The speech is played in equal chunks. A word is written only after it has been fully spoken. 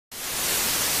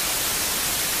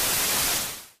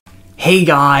Hey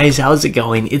guys, how's it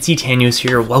going? It's Etanyos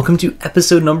here. Welcome to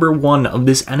episode number 1 of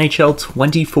this NHL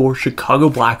 24 Chicago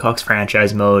Blackhawks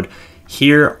franchise mode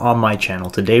here on my channel.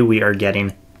 Today we are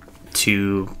getting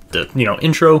to the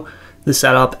intro, the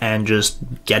setup, and just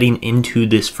getting into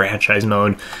this franchise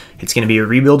mode. It's going to be a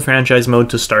rebuild franchise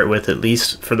mode to start with, at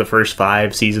least for the first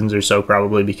 5 seasons or so,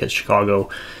 probably, because Chicago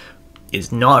is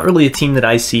not really a team that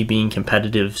I see being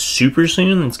competitive super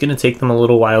soon. It's going to take them a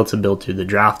little while to build through the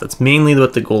draft. That's mainly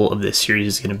what the goal of this series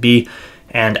is going to be.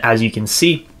 And as you can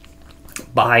see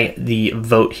by the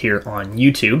vote here on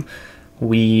YouTube,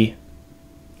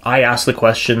 I asked the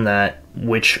question that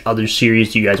which other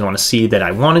series do you guys want to see, that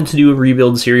I wanted to do a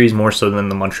rebuild series more so than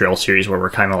the Montreal series where we're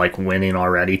kind of like winning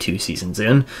already 2 seasons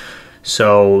in.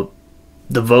 So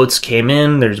the votes came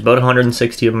in. There's about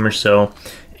 160 of them or so.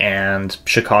 And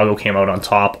Chicago came out on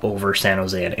top over San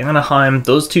Jose and Anaheim.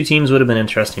 Those 2 teams would have been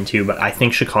interesting too, but I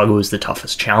think Chicago is the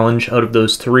toughest challenge out of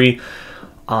those 3.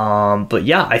 But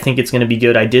yeah, I think it's going to be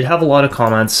good. I did have a lot of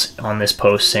comments on this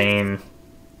post saying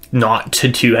not to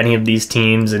do any of these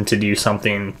teams and to do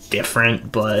something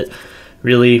different, but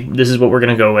really, this is what we're going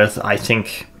to go with. I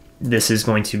think this is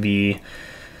going to be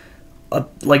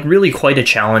really quite a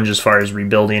challenge as far as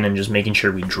rebuilding and just making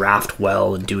sure we draft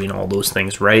well and doing all those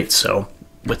things right. So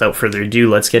without further ado,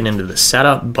 let's get into the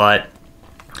setup. But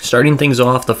starting things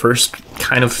off, the first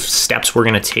kind of steps we're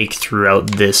going to take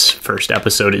throughout this first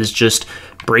episode is just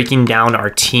breaking down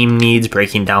our team needs,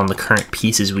 breaking down the current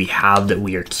pieces we have that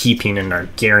we are keeping and are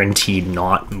guaranteed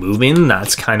not moving.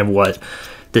 That's kind of what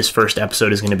this first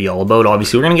episode is going to be all about.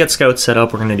 Obviously, we're going to get scouts set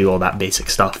up. We're going to do all that basic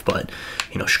stuff, but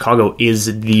Chicago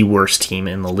is the worst team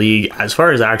in the league. As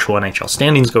far as actual NHL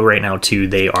standings go right now, too,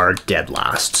 they are dead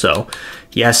last. So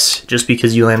yes, just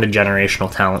because you land a generational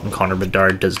talent in Connor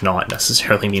Bedard does not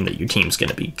necessarily mean that your team's going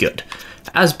to be good,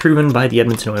 as proven by the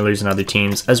Edmonton Oilers and other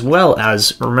teams, as well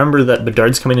as remember that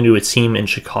Bedard's coming into a team in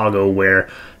Chicago where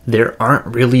there aren't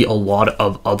really a lot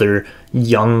of other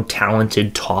young,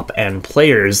 talented, top-end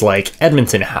players like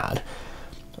Edmonton had.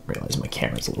 I realize my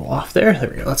camera's a little off there. There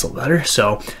we go. That's a little better.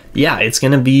 So, yeah, it's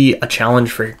going to be a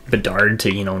challenge for Bedard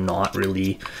to, not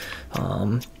really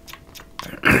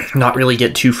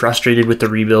get too frustrated with the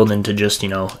rebuild and to just,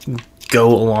 go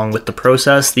along with the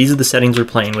process. These are the settings we're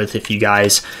playing with. If you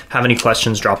guys have any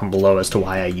questions, drop them below as to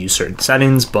why I use certain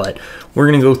settings, but we're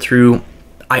going to go through.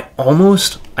 I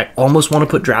almost want to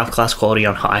put draft class quality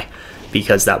on high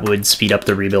because that would speed up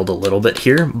the rebuild a little bit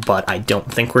here, but I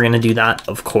don't think we're going to do that.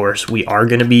 Of course, we are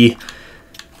going to be...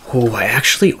 Oh, I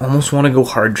actually almost want to go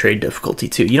hard trade difficulty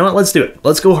too. You know what? Let's do it.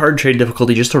 Let's go hard trade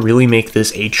difficulty just to really make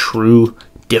this a true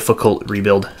difficult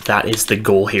rebuild. That is the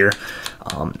goal here.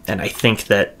 And I think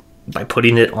that by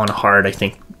putting it on hard, I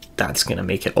think that's going to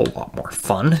make it a lot more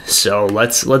fun. So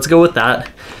let's go with that.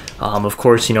 Of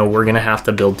course, we're going to have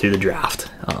to build through the draft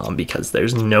because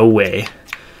there's no way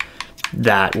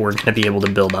that we're going to be able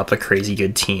to build up a crazy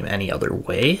good team any other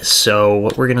way. So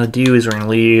what we're going to do is we're going to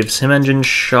leave sim engine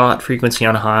shot frequency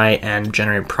on high and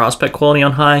generate prospect quality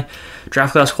on high.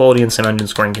 Draft class quality and sim engine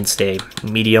scoring can stay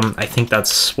medium. I think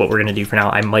that's what we're going to do for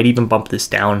now. I might even bump this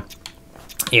down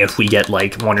if we get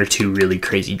like 1 or 2 really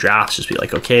crazy drafts. Just be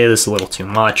like, okay, this is a little too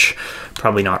much,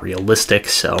 probably not realistic.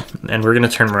 So, and we're going to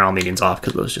turn morale meetings off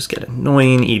because those just get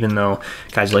annoying, even though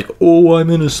guys are like, oh, I'm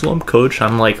in a slump, coach.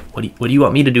 I'm like, what do you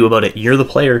want me to do about it? You're the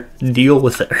player, deal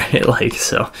with it, right? Like,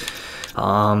 so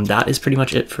that is pretty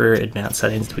much it for advanced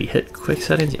settings. Did we hit quick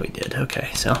settings? Yeah, we did. Okay,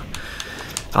 so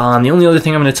the only other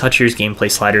thing I'm going to touch here is gameplay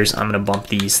sliders. I'm going to bump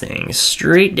these things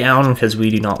straight down because we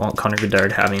do not want Connor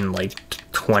Bedard having like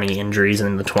 20 injuries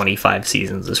in the 25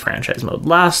 seasons this franchise mode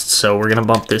lasts. So we're going to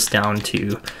bump this down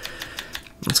to,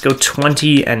 let's go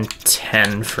 20 and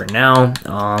 10 for now.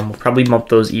 We'll probably bump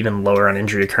those even lower on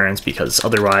injury occurrence because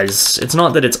otherwise, it's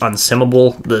not that it's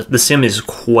unsimmable. The sim is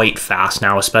quite fast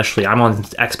now, especially I'm on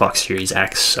Xbox Series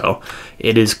X, so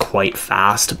it is quite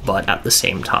fast, but at the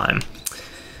same time,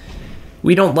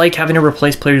 we don't like having to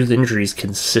replace players with injuries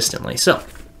consistently. So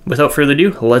without further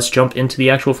ado, let's jump into the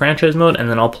actual franchise mode, and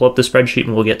then I'll pull up the spreadsheet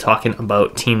and we'll get talking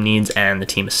about team needs and the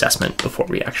team assessment before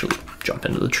we actually jump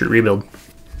into the true rebuild.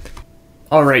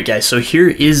 Alright guys, so here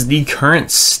is the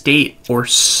current state or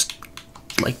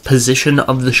position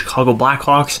of the Chicago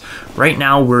Blackhawks. Right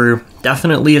now we're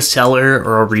definitely a seller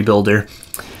or a rebuilder,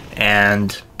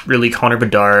 and really Connor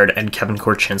Bedard and Kevin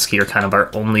Korchinski are kind of our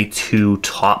only 2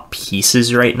 top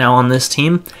pieces right now on this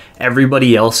team.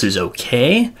 Everybody else is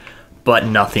okay, but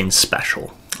nothing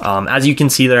special. As you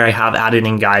can see there, I have added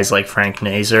in guys like Frank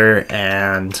Nazar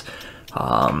and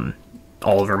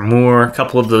Oliver Moore, a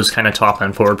couple of those kind of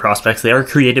top-end forward prospects. They are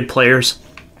created players,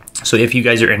 so if you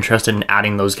guys are interested in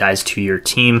adding those guys to your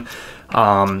team,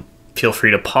 feel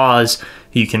free to pause.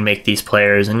 You can make these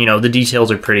players, and the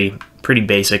details are pretty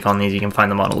basic on these. You can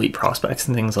find them on Elite Prospects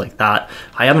and things like that.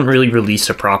 I haven't really released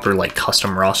a proper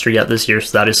custom roster yet this year,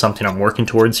 so that is something I'm working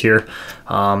towards here.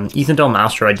 Ethan Del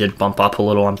Mastro I did bump up a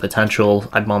little on potential.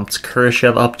 I bumped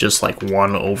Kurashev up just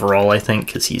 1 overall, I think,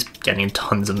 because he's getting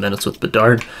tons of minutes with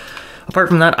Bedard. Apart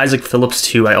from that, Isaac Phillips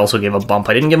too, I also gave a bump.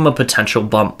 I didn't give him a potential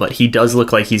bump, but he does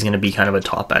look like he's going to be kind of a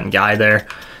top-end guy there.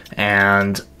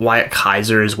 And Wyatt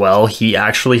Kaiser as well. He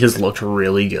actually has looked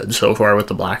really good so far with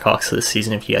the Blackhawks this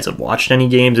season. If you guys have watched any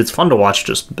games, it's fun to watch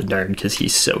just Bedard because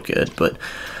he's so good. But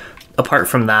apart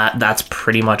from that, that's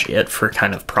pretty much it for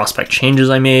kind of prospect changes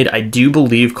I made. I do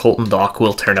believe Colton Dach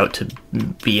will turn out to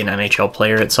be an NHL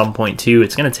player at some point too.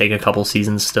 It's going to take a couple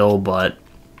seasons still, but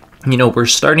we're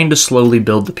starting to slowly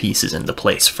build the pieces into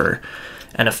place for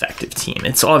an effective team.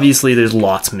 It's obviously there's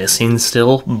lots missing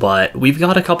still, but we've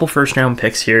got a couple first round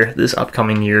picks here this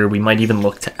upcoming year. We might even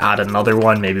look to add another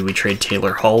one. Maybe we trade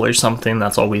Taylor Hall or something.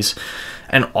 That's always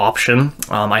an option.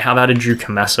 I have added Drew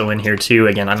Comesso in here too.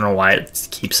 Again, I don't know why it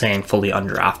keeps saying fully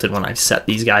undrafted when I set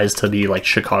these guys to be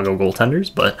Chicago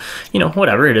goaltenders, but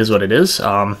whatever, it is what it is.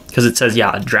 Because it says,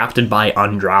 yeah, drafted by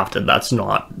undrafted. That's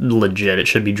not legit. It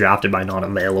should be drafted by not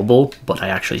available, but I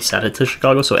actually set it to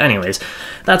Chicago. So anyways,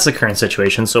 that's the current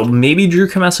situation. So maybe Drew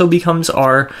Comesso becomes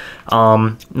our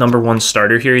 #1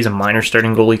 starter here. He's a minor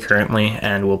starting goalie currently,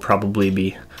 and we'll probably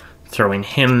be throwing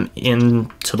him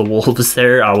into the Wolves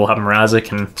there. We'll have Mrazek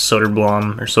and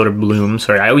Soderblom.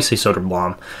 Sorry, I always say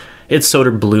Soderblom. It's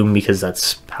Soderblom because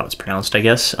that's how it's pronounced, I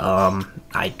guess.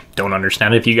 I don't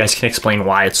understand it. If you guys can explain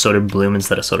why it's Soderblom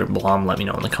instead of Soderblom, let me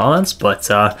know in the comments. But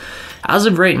as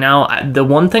of right now, the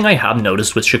one thing I have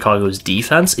noticed with Chicago's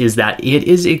defense is that it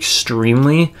is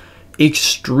extremely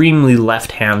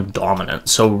left-hand dominant.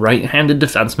 So right-handed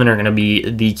defensemen are going to be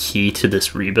the key to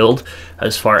this rebuild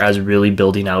as far as really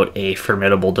building out a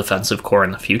formidable defensive core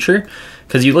in the future.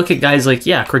 Because you look at guys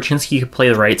Korchinski could play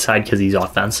the right side because he's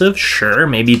offensive. Sure,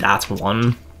 maybe that's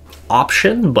one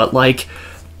option, but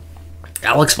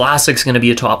Alex Vlasic's going to be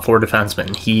a top 4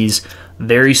 defenseman. He's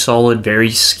very solid,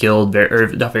 very skilled,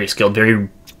 very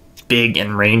big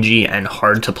and rangy and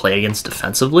hard to play against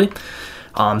defensively.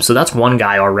 So that's one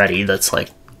guy already that's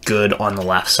good on the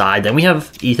left side. Then we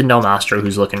have Ethan Del Mastro,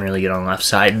 who's looking really good on the left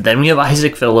side. Then we have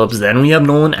Isaac Phillips. Then we have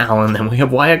Nolan Allen. Then we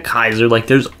have Wyatt Kaiser.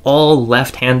 There's all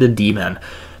left-handed D-men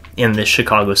in this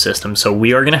Chicago system. So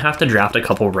we are going to have to draft a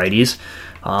couple righties.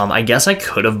 I guess I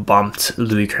could have bumped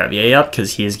Louis Crevier up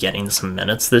because he is getting some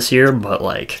minutes this year, but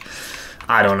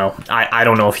I don't know. I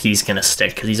don't know if he's going to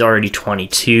stick because he's already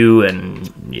 22,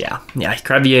 and yeah,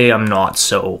 Crevier I'm not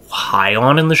so high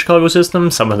on in the Chicago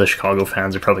system. Some of the Chicago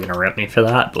fans are probably going to rip me for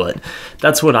that, but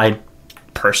that's what I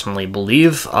personally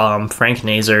believe. Frank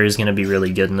Nazar is going to be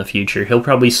really good in the future. He'll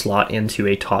probably slot into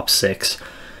a top 6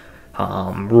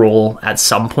 role at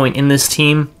some point in this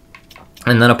team.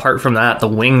 And then apart from that, the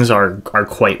wings are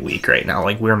quite weak right now.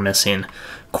 We're missing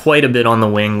quite a bit on the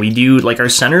wing. We do, our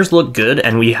centers look good,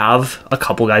 and we have a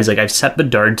couple guys. I've set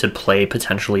Bedard to play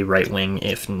potentially right wing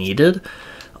if needed.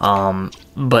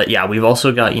 But yeah, we've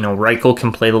also got, Reichel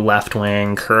can play the left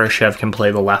wing, Kurashev can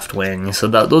play the left wing. So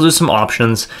those are some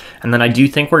options. And then I do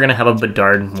think we're going to have a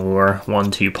Bedard Moore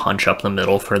 1-2 punch up the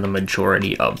middle for the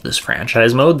majority of this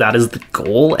franchise mode. That is the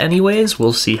goal anyways.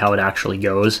 We'll see how it actually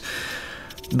goes.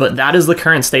 But that is the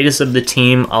current status of the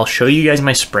team. I'll show you guys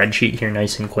my spreadsheet here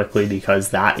nice and quickly because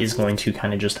that is going to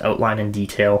kind of just outline in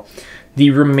detail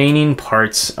the remaining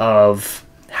parts of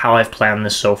how I've planned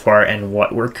this so far and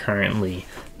what we're currently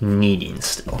needing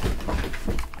still.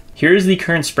 Here's the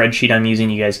current spreadsheet I'm using.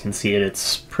 You guys can see it.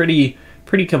 It's pretty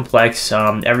complex.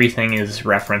 Everything is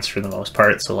referenced for the most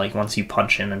part. So once you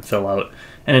punch in and fill out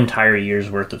an entire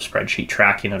year's worth of spreadsheet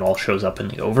tracking, it all shows up in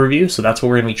the overview. So that's what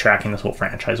we're going to be tracking this whole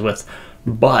franchise with.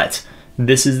 But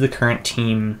this is the current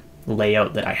team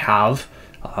layout that I have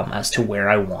as to where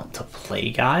I want to play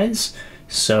guys.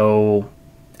 So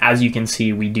as you can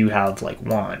see, we do have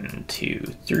 1, 2,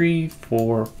 3,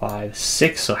 4, 5,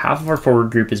 6. So half of our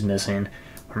forward group is missing.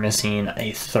 We're missing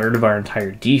a third of our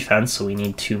entire defense, so we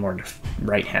need 2 more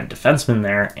right-hand defensemen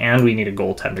there, and we need a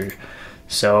goaltender.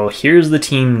 So here's the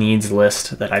team needs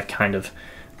list that I've kind of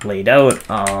laid out.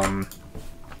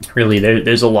 Really,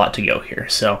 there's a lot to go here.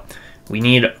 So we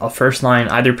need a first line,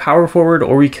 either power forward,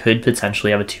 or we could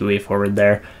potentially have a 2-way forward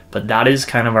there, but that is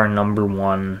kind of our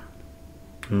 #1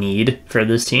 need for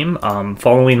this team.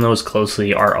 Following those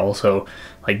closely are also,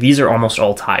 these are almost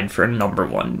all tied for a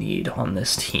 #1 need on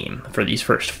this team for these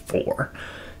first 4.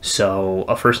 So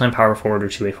a first line power forward or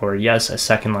 2-way forward, yes. A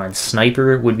second line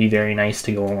sniper would be very nice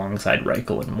to go alongside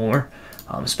Reichel and Moore,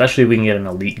 especially if we can get an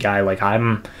elite guy.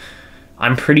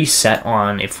 I'm pretty set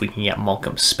on if we can get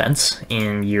Malcolm Spence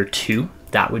in year 2.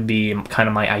 That would be kind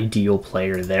of my ideal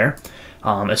player there.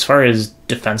 As far as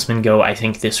defensemen go, I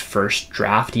think this first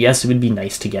draft, yes, it would be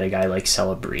nice to get a guy like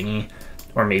Celebrini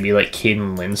or maybe like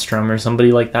Caden Lindstrom or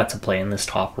somebody like that to play in this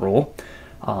top role.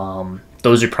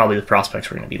 Those are probably the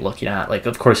prospects we're going to be looking at. Like,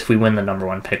 of course, if we win the number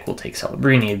 1 pick, we'll take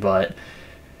Celebrini, but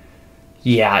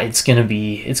yeah, it's gonna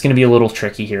be a little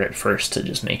tricky here at first to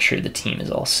just make sure the team is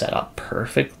all set up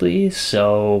perfectly.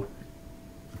 So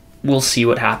we'll see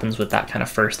what happens with that kind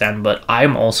of first end. But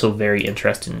I'm also very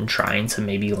interested in trying to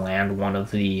maybe land one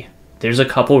of the. There's a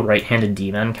couple right-handed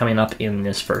D-men coming up in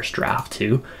this first draft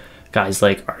too. Guys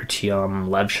like Artyom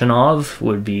Levshinov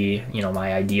would be,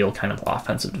 my ideal kind of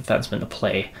offensive defenseman to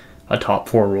play a top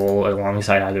 4 role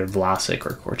alongside either Vlasic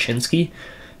or Korchinski.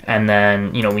 And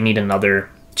then, we need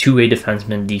another two-way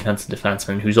defenseman, defensive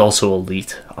defenseman who's also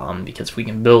elite, because if we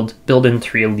can build in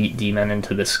 3 elite D-men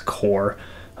into this core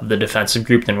of the defensive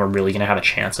group, then we're really going to have a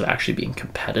chance of actually being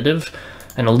competitive.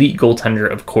 An elite goaltender,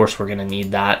 of course, we're going to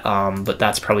need that, but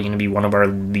that's probably going to be one of our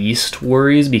least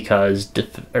worries because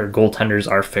goaltenders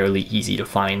are fairly easy to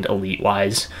find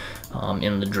elite-wise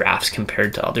in the drafts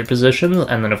compared to other positions.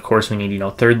 And then, of course, we need,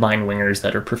 third-line wingers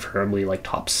that are preferably like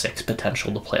top 6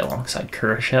 potential to play alongside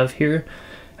Kurashev here.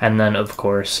 And then, of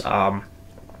course, a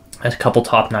couple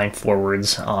top 9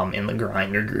 forwards in the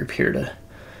grinder group here to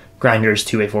grinders,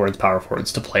 two-way forwards, power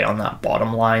forwards to play on that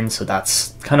bottom line. So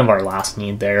that's kind of our last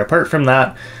need there. Apart from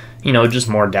that, just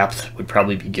more depth would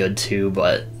probably be good too,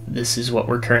 but this is what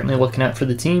we're currently looking at for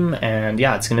the team. And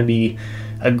yeah, it's going to be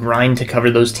a grind to cover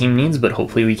those team needs, but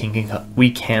hopefully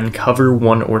we can cover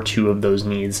 1 or 2 of those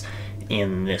needs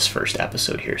in this first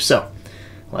episode here. So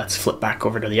let's flip back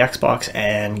over to the Xbox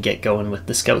and get going with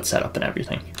the scout setup and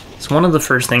everything. So one of the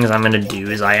first things I'm going to do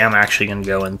is I am actually going to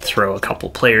go and throw a couple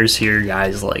players here,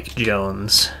 guys like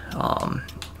Jones,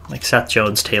 like Seth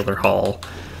Jones, Taylor Hall,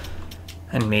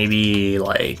 and maybe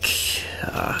like,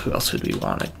 who else would we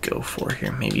want to go for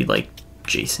here? Maybe like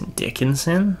Jason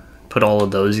Dickinson. Put all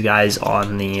of those guys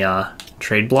on the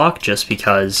trade block just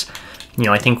because,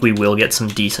 I think we will get some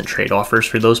decent trade offers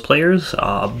for those players,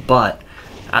 but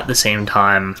at the same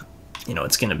time,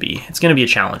 it's gonna be a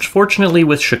challenge. Fortunately,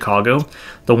 with Chicago,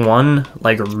 the one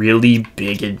really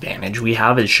big advantage we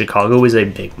have is Chicago is a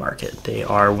big market. They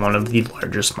are one of the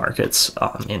largest markets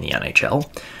in the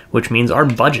NHL, which means our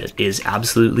budget is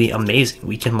absolutely amazing.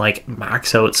 We can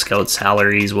max out scout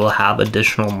salaries. We'll have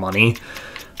additional money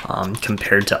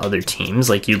compared to other teams.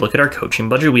 Like, you look at our coaching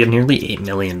budget, we have nearly $8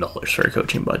 million for our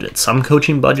coaching budget. Some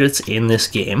coaching budgets in this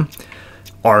game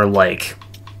are like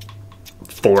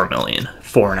 $4 million,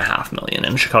 $4.5 million,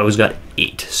 and Chicago's got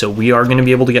 8. So we are going to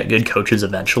be able to get good coaches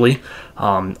eventually.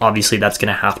 Obviously, that's going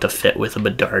to have to fit with a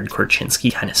Bedard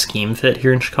Korchinski kind of scheme fit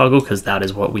here in Chicago because that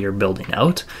is what we are building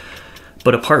out.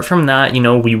 But apart from that,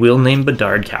 we will name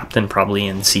Bedard captain probably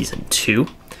in season 2.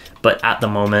 But at the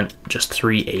moment, just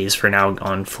 3 A's for now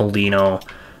on Foligno,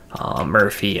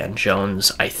 Murphy, and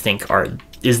Jones, I think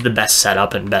is the best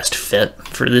setup and best fit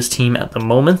for this team at the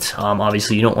moment.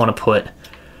 Obviously, you don't want to put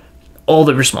all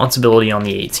the responsibility on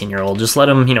the 18-year-old. Just let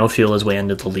him, feel his way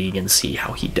into the league and see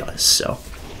how he does. So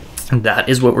that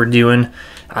is what we're doing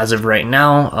as of right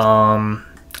now.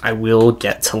 I will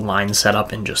get to line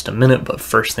setup in just a minute, but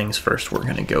first things first, we're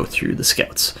going to go through the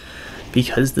scouts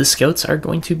because the scouts are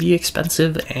going to be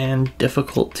expensive and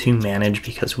difficult to manage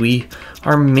because we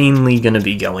are mainly going to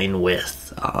be going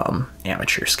with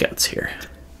amateur scouts here.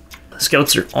 The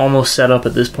scouts are almost set up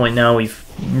at this point now. We've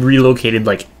relocated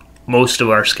most of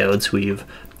our scouts. We've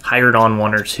hired on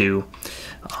 1 or 2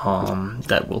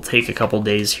 that will take a couple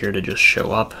days here to just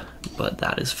show up, but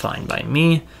that is fine by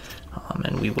me.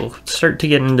 And we will start to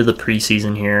get into the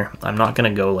preseason here. I'm not going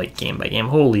to go game by game.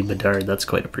 Holy Bedard, that's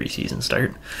quite a preseason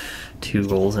start. 2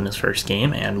 goals in his first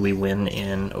game, and we win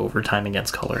in overtime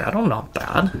against Colorado. Not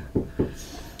bad.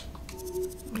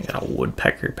 I got a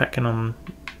woodpecker pecking on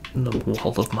the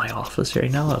wall of my office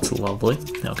right now. That's lovely.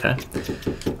 Okay.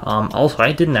 Also,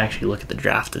 I didn't actually look at the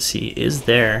draft to see,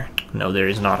 no, there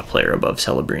is not a player above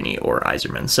Celebrini or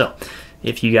Yzerman. So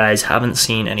if you guys haven't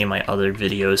seen any of my other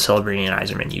videos, Celebrini and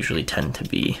Yzerman usually tend to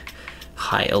be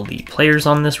high elite players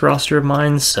on this roster of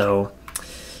mine. So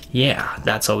yeah,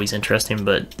 that's always interesting.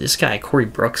 But this guy, Corey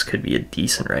Brooks, could be a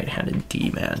decent right-handed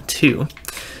D-man too.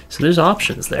 So there's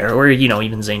options there. Or,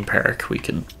 even Zane Perrick we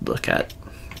could look at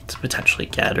to potentially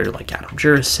get, or Adam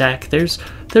Jurasek.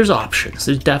 There's options.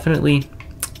 There's definitely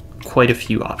quite a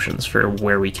few options for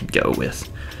where we could go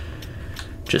with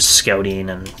just scouting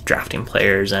and drafting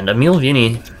players. And Emil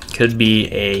Vieni, could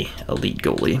be a elite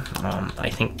goalie.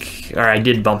 I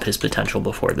did bump his potential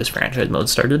before this franchise mode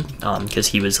started, because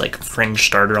he was like fringe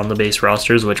starter on the base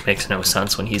rosters, which makes no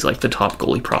sense when he's like the top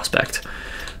goalie prospect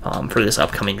for this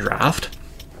upcoming draft.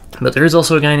 But there is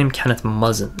also a guy named Kenneth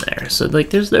Muzzin there, so like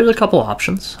there's a couple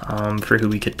options for who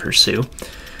we could pursue.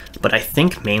 But I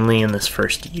think mainly in this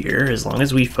first year, as long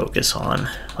as we focus on,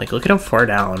 like, look at how far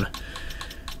down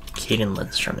Caden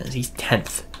Lindstrom is. He's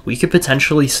 10th. We could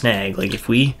potentially snag, like, if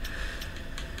we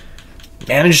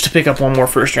manage to pick up one more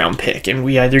first-round pick and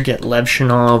we either get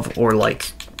Levshinov or,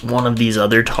 like, one of these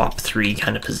other top 3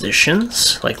 kind of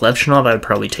positions. Like, Levshinov I would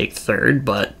probably take 3rd,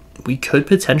 but we could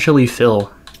potentially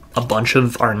fill a bunch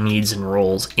of our needs and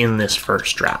roles in this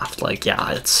first draft. Like,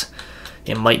 yeah,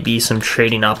 it might be some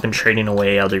trading up and trading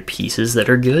away other pieces that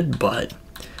are good, but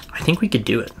I think we could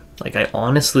do it. Like, I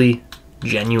honestly,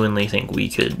 genuinely think we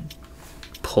could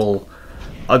pull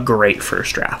a great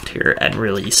first draft here and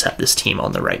really set this team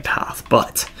on the right path.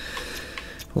 But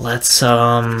let's,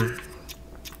 I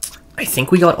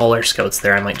think we got all our scouts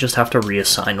there. I might just have to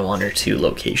reassign 1 or 2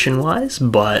 location-wise,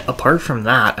 but apart from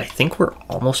that, I think we're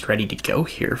almost ready to go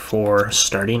here for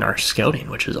starting our scouting,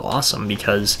 which is awesome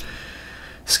because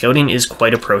scouting is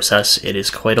quite a process. It is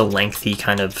quite a lengthy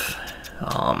kind of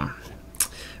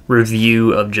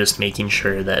review of just making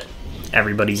sure that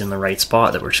everybody's in the right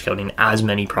spot, that we're scouting as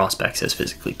many prospects as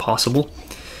physically possible,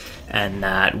 and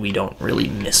that we don't really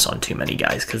miss on too many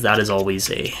guys, because that is always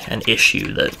an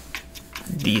issue that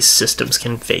these systems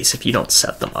can face if you don't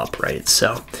set them up right.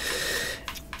 So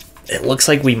it looks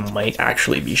like we might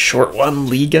actually be short 1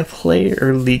 Liga player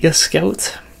or Liga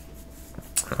scout.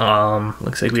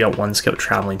 Looks like we got 1 scout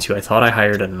traveling too. I thought I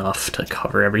hired enough to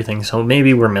cover everything, so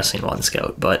maybe we're missing 1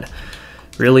 scout, but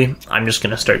really, I'm just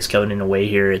gonna start scouting away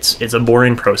here. It's a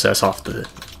boring process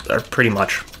pretty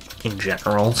much in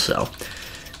general. So,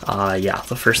 yeah,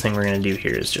 the first thing we're gonna do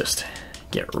here is just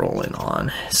get rolling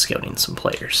on scouting some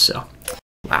players. So,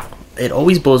 wow, it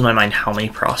always blows my mind how many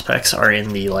prospects are in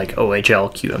the like OHL,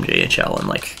 QMJHL, and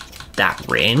like that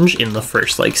range in the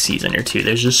first like season or 2.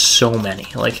 There's just so many.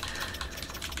 Like,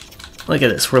 look at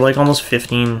this. We're like almost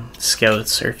 15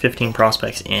 scouts or 15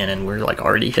 prospects in, and we're like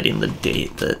already hitting the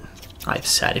date that I've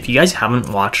set. If you guys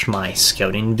haven't watched my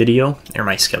scouting video or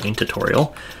my scouting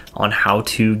tutorial on how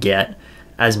to get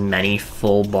as many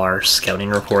full bar scouting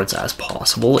reports as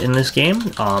possible in this game,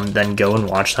 then go and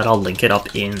watch that. I'll link it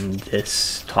up in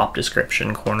this top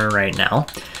description corner right now.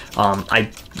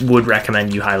 I would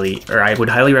recommend you I would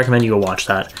highly recommend you go watch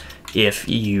that if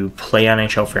you play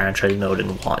NHL franchise mode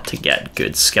and want to get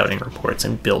good scouting reports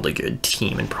and build a good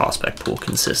team and prospect pool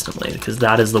consistently, because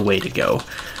that is the way to go.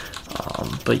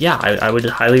 But yeah, I would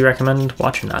highly recommend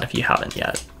watching that if you haven't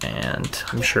yet, and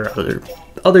I'm sure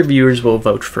other viewers will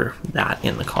vote for that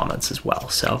in the comments as well.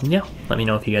 So yeah, let me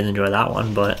know if you guys enjoy that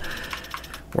one. But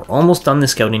we're almost done the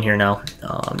scouting here now.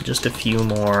 Just a few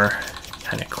more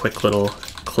kind of quick little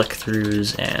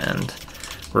click-throughs and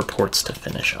reports to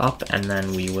finish up, and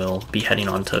then we will be heading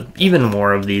on to even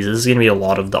more of these. This is going to be a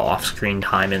lot of the off-screen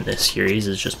time in this series,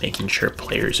 is just making sure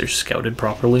players are scouted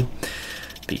properly.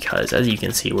 Because as you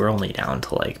can see, we're only down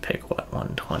to like pick what,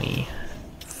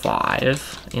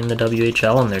 125 in the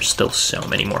WHL, and there's still so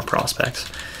many more prospects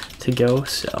to go.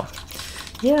 So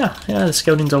yeah, the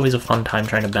scouting's always a fun time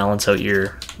trying to balance out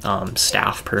your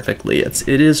staff perfectly. It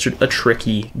is a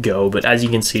tricky go, but as you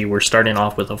can see, we're starting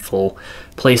off with a full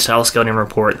playstyle scouting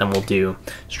report. Then we'll do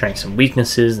strengths and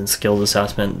weaknesses and skills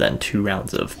assessment, then 2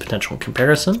 rounds of potential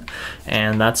comparison,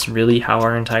 and that's really how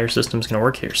our entire system's going to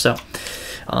work here. So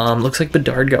looks like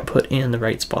Bedard got put in the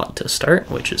right spot to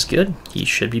start, which is good. He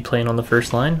should be playing on the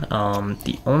first line.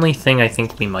 The only thing I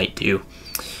think we might do,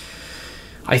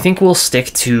 I think we'll stick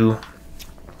to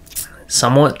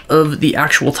somewhat of the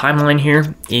actual timeline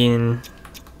here in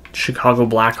Chicago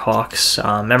Blackhawks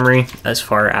memory, as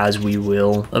far as we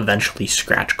will eventually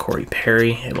scratch Corey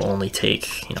Perry. It will only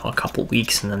take, a couple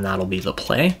weeks, and then that'll be the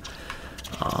play.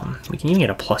 We can even get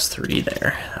a +3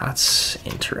 there. That's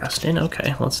interesting.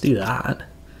 Okay, let's do that.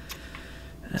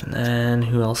 And then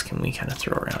who else can we kind of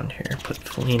throw around here? Put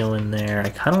Foligno in there. I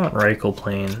kind of want Reichel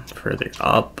playing further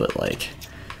up, but like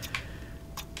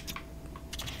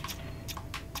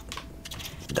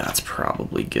that's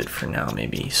probably good for now.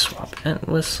 Maybe swap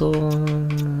Entwistle,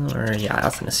 or yeah,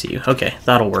 nothing to see you. Okay,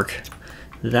 that'll work.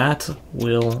 That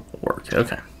will work.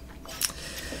 Okay.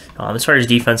 As far as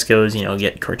defense goes,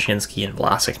 get Korchinski and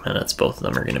Vlasic minutes. Both of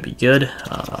them are going to be good.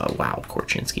 Wow,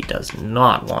 Korchinski does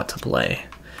not want to play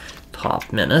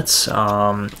top minutes.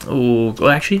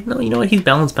 Actually, no, you know what? He's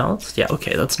balanced. Yeah,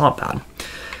 okay, that's not bad.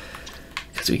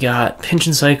 Because we got pinch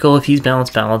and cycle. If he's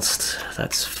balanced,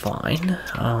 that's fine.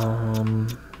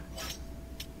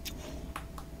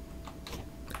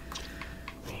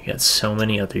 You got so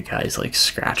many other guys like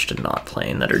scratched and not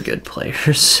playing that are good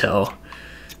players, so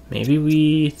maybe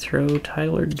we throw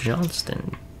Tyler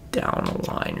Johnston down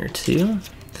a line or two.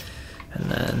 And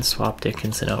then swap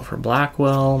Dickinson out for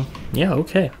Blackwell. Yeah,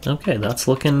 okay. Okay, that's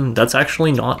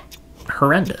actually not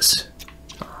horrendous.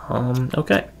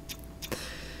 Okay.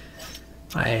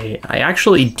 I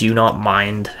actually do not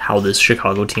mind how this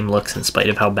Chicago team looks in spite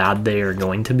of how bad they are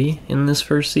going to be in this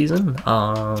first season.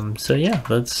 So yeah,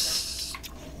 that's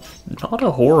not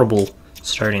a horrible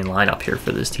starting lineup here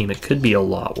for this team. It could be a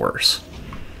lot worse.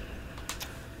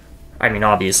 I mean,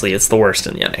 obviously it's the worst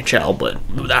in the NHL, but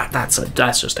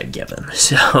that's just a given.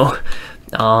 So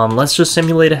let's just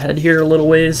simulate ahead here a little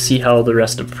ways, see how the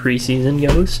rest of preseason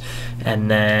goes,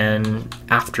 and then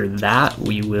after that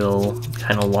we will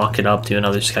kind of lock it up, do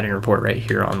another scouting report right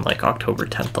here on like October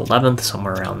 10th, 11th,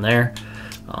 somewhere around there.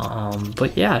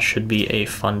 But yeah, should be a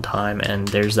fun time. And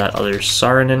there's that other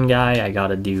Saarinen guy. I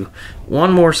gotta do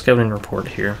one more scouting report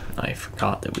here. I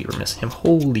forgot that we were missing him.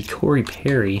 Holy, Corey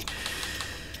Perry.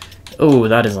 Oh,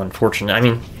 that is unfortunate. I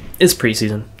mean, it's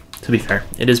preseason, to be fair.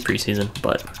 It is preseason,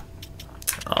 but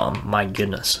my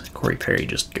goodness, Corey Perry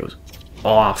just goes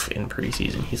off in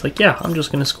preseason. He's like, yeah, I'm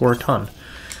just going to score a ton,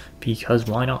 because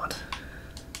why not?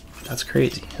 That's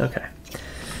crazy. Okay.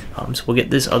 So we'll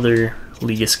get this other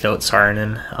Liga Scout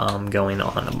Saarinen going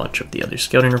on a bunch of the other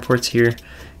scouting reports here,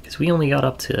 because we only got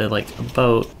up to like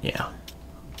about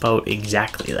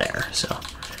exactly there, so...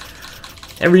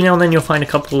 Every now and then you'll find a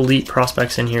couple of elite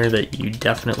prospects in here that you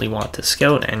definitely want to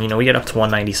scout, and you know, we get up to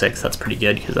 196. That's pretty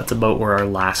good because that's about where our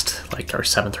last, like our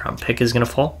 7th round pick is going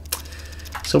to fall.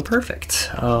 So perfect.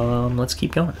 Let's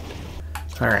keep going.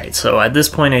 All right, so at this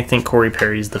point I think Corey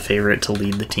Perry is the favorite to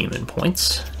lead the team in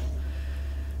points.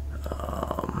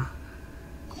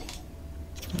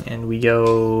 And we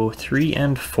go 3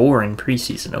 and 4 in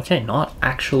preseason. Okay, not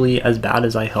actually as bad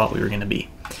as I thought we were going to be.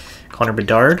 Connor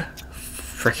Bedard,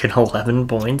 freaking 11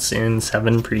 points in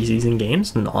 7 preseason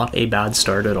games. Not a bad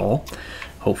start at all.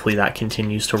 Hopefully that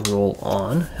continues to roll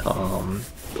on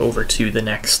over to the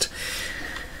next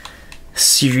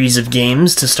series of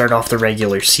games to start off the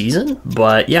regular season.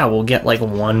 But yeah, we'll get like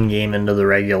 1 game into the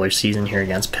regular season here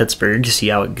against Pittsburgh to see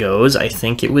how it goes. I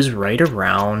think it was right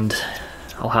around...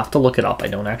 I'll have to look it up. I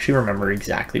don't actually remember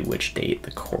exactly which date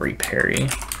the Corey Perry...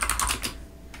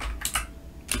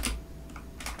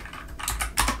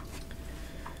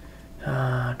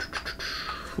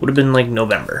 would have been like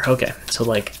November. Okay, so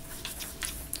like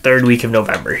 3rd week of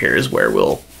November here is where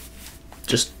we'll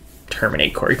just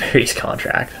terminate Corey Perry's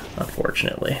contract,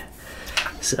 unfortunately.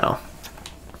 So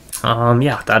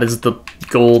yeah, that is the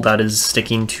goal. That is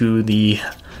sticking to the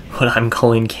what I'm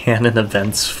calling canon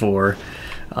events for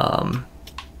the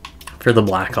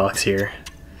Blackhawks here.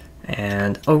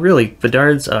 And oh really,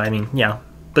 Bedard's I mean, yeah,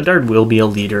 Bedard will be a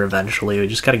leader eventually. We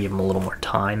just got to give him a little more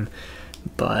time,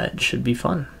 but it should be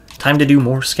fun. Time to do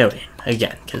more scouting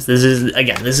again, because this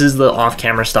is the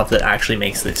off-camera stuff that actually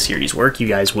makes this series work. You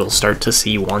guys will start to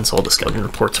see once all the scouting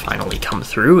reports finally come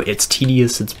through. It's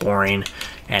tedious, it's boring,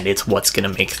 and it's what's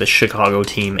going to make the Chicago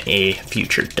team a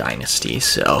future dynasty.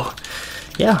 So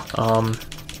yeah,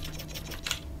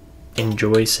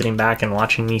 enjoy sitting back and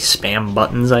watching me spam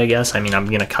buttons, I guess. I mean, I'm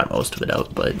gonna cut most of it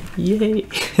out, but yay.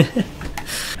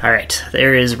 Alright,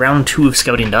 there is round 2 of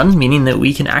scouting done, meaning that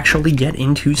we can actually get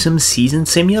into some season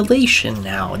simulation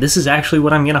now. This is actually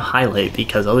what I'm going to highlight,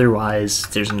 because otherwise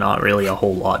there's not really a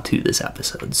whole lot to this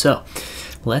episode. So,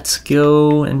 let's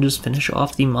go and just finish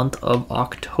off the month of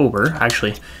October.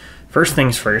 Actually, first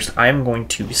things first, I'm going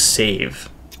to save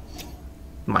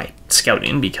my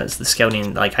scouting, because the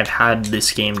scouting, like, I've had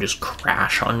this game just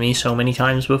crash on me so many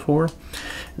times before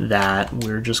that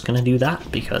we're just going to do that,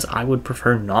 because I would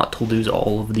prefer not to lose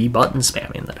all of the button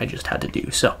spamming that I just had to do.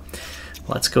 So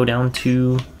let's go down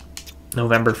to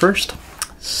November 1st,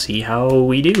 see how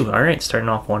we do. All right, starting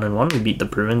off 1-1, we beat the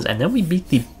Bruins, and then we beat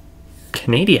the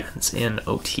Canadiens in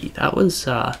OT. That was,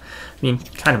 I mean,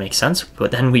 kind of makes sense,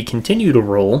 but then we continue to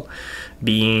roll,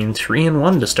 being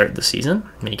 3-1 to start the season,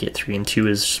 make it 3-2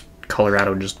 as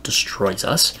Colorado just destroys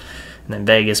us. And then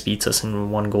Vegas beats us in a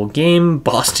 1-goal game.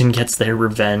 Boston gets their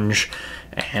revenge.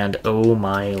 And oh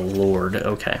my lord.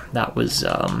 Okay, that was...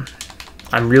 I'm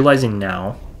realizing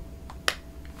now...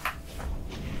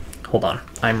 Hold on.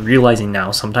 I'm realizing now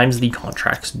sometimes the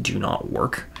contracts do not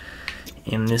work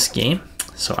in this game.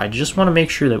 So I just want to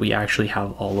make sure that we actually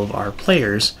have all of our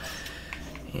players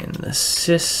in the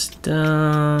system.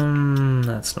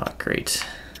 That's not great.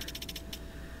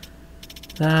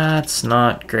 That's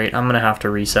not great. I'm going to have to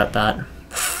reset that.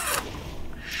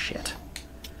 Shit.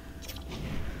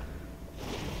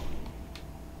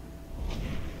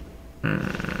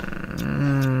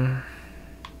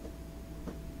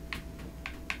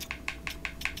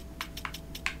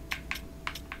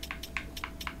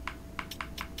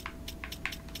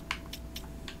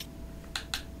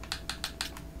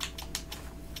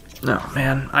 Oh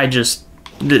man,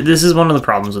 this is one of the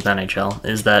problems with NHL,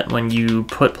 is that when you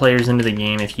put players into the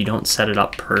game, if you don't set it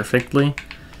up perfectly,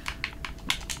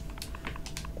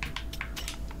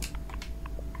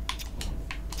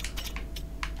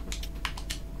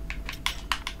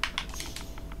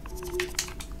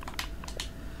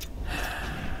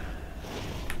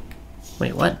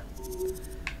 wait, what?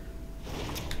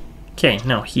 Okay,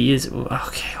 no, he is...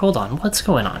 Okay, hold on. What's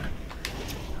going on?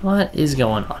 What is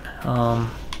going on?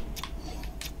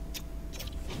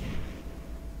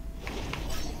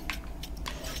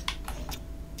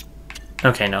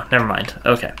 Okay, no, never mind.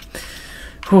 Okay.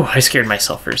 Whew, I scared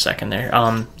myself for a second there.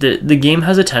 The game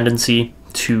has a tendency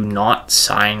to not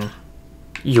sign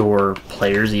your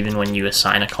players even when you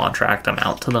assign a contract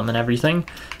amount to them and everything.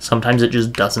 Sometimes it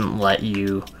just doesn't let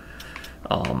you...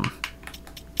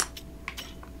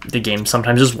 the game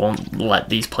sometimes just won't let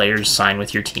these players sign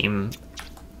with your team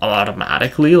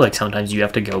automatically. Like, sometimes you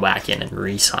have to go back in and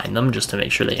re-sign them just to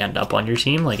make sure they end up on your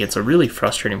team. Like, it's a really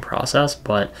frustrating process,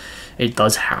 but it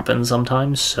does happen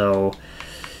sometimes. So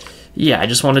yeah, I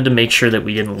just wanted to make sure that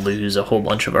we didn't lose a whole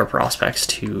bunch of our prospects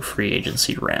to free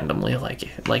agency randomly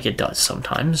like it does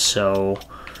sometimes. So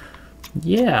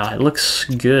yeah, it looks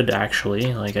good,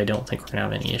 actually. Like, I don't think we're gonna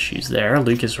have any issues there.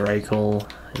 Lucas Reichel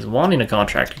is wanting a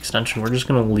contract extension. We're just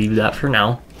gonna leave that for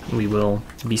now. We will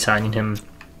be signing him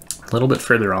a little bit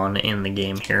further on in the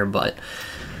game here, but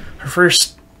our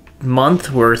first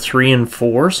month we're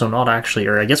 3-4, so not actually,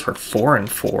 or I guess we're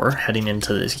 4-4 heading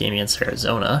into this game against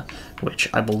Arizona, which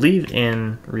I believe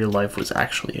in real life was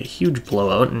actually a huge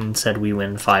blowout, and instead we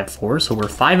win 5-4. So we're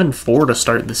 5-4 to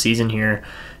start the season here.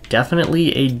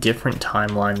 Definitely a different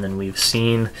timeline than we've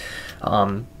seen.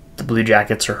 The Blue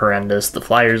Jackets are horrendous. The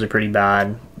Flyers are pretty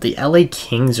bad. The LA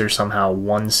Kings are somehow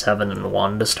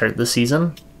 1-7-1 to start the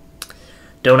season.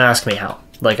 Don't ask me how.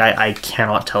 Like, I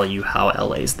cannot tell you how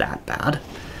LA's that bad,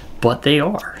 but they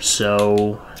are.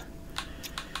 So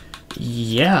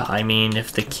yeah, I mean,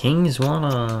 if the Kings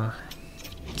wanna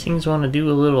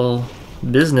do a little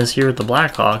business here at the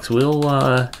Blackhawks,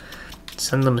 we'll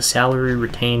send them a salary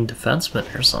retained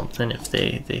defenseman or something if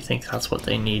they think that's what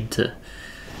they need to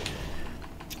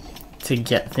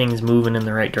get things moving in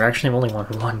the right direction. They've only won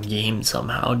one game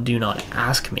somehow. Do not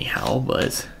ask me how,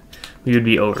 but we would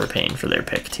be overpaying for their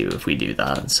pick too if we do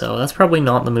that. So that's probably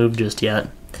not the move just yet.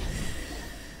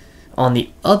 On the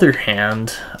other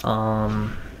hand,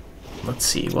 let's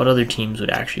see, what other teams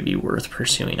would actually be worth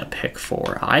pursuing a pick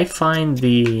for? I find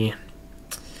the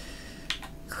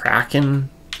Kraken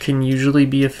can usually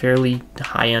be a fairly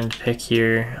high-end pick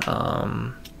here.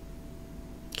 Canadiens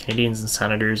and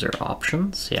Senators are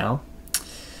options, yeah.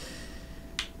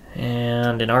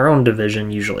 And in our own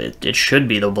division, usually it should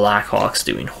be the Blackhawks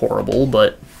doing horrible,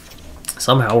 but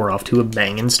somehow we're off to a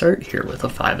banging start here with a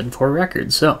 5-4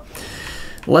 record. So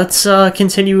let's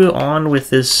continue on with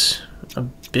this a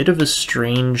bit of a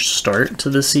strange start to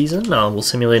the season. We'll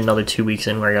simulate another 2 weeks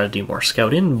in where I got to do more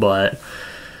scouting, but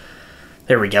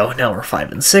there we go. Now we're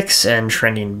 5-6 and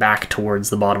trending back towards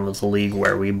the bottom of the league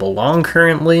where we belong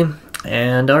currently.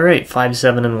 And all right,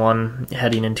 5-7-1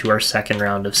 heading into our second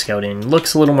round of scouting.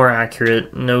 Looks a little more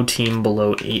accurate. No team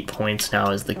below 8 points now,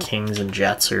 as the Kings and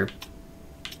Jets are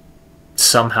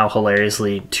somehow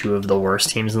hilariously two of the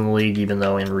worst teams in the league, even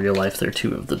though in real life they're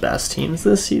two of the best teams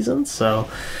this season. So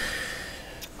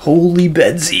holy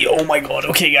bedsy. Oh my god.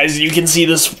 Okay, guys, you can see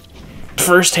this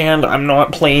firsthand. I'm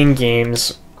not playing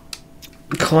games.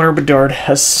 Connor Bedard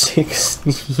has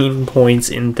 16 points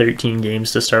in 13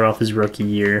 games to start off his rookie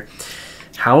year.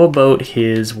 How about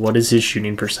what is his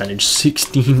shooting percentage?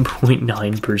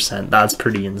 16.9%. That's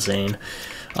pretty insane.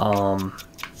 Yeah,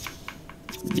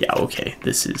 okay.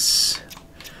 This is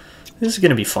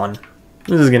going to be fun.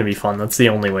 This is going to be fun. That's the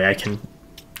only way I can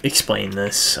explain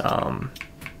this.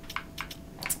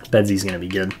 Bedsy's going to be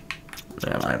good.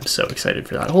 And I'm so excited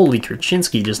for that. Holy,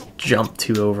 Krasinski just jumped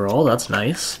 2 overall. That's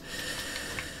nice.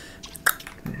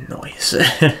 Noise.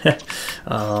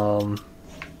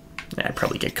 I'd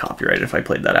probably get copyrighted if I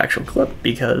played that actual clip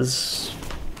because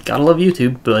gotta love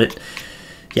YouTube, but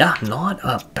yeah, not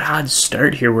a bad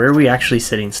start here. Where are we actually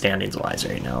sitting standings wise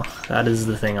right now? That is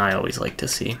the thing I always like to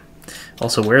see.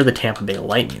 Also, where are the Tampa Bay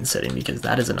Lightning sitting? Because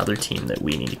that is another team that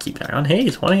we need to keep an eye on. Hey,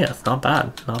 20th. Not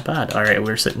bad. Not bad. All right,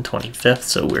 we're sitting 25th,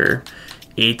 so we're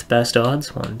 8th best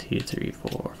odds. 1, 2, 3,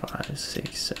 4, 5,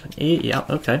 6, 7, 8. Yeah,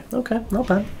 okay. Okay, not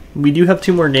bad. We do have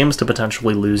 2 more games to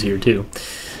potentially lose here, too.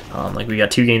 Like, we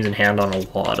got 2 games in hand on a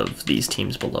lot of these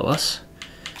teams below us.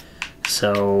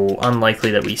 So, unlikely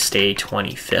that we stay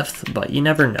 25th, but you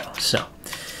never know. So,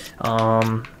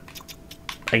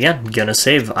 again, gonna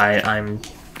save. I'm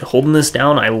holding this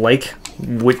down. I like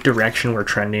what direction we're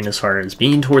trending as far as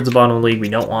being towards the bottom of the league. We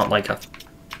don't want like a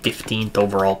 15th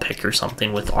overall pick or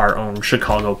something with our own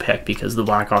Chicago pick, because the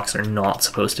Blackhawks are not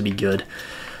supposed to be good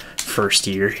first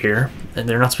year here, and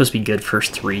they're not supposed to be good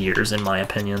first 3 years in my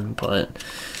opinion, but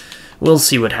we'll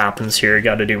see what happens here.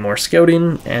 Got to do more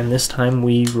scouting, and this time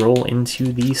we roll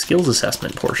into the skills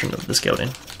assessment portion of the scouting.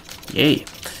 Yay.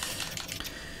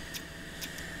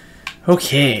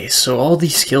 Okay, so all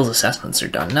these skills assessments are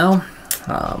done now,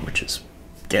 which is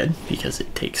good because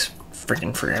it takes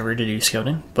freaking forever to do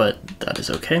scouting, but that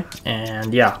is okay.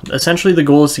 And yeah, essentially the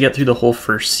goal is to get through the whole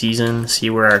first season,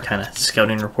 see where our kind of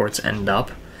scouting reports end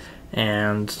up,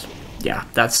 and yeah,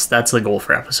 that's the goal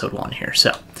for episode 1 here.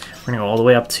 So we're gonna go all the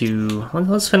way up to,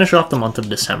 let's finish off the month of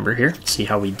December here, see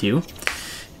how we do,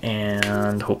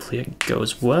 and hopefully it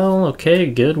goes well. Okay,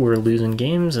 good, we're losing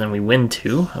games and we win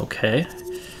 2. Okay,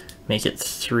 make it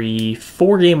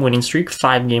 4-game winning streak,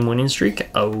 5-game winning streak.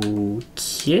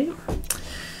 Okay,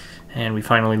 and we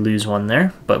finally lose 1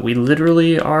 there, but we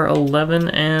literally are 11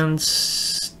 and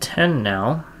 10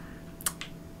 now.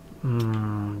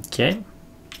 Okay,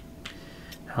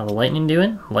 how the Lightning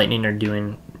doing? Lightning are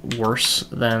doing worse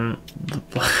than the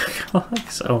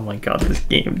Blackhawks. Oh my god, this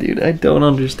game, dude. I don't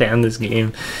understand this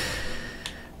game.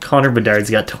 Connor Bedard's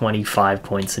got 25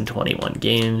 points in 21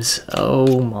 games.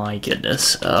 Oh my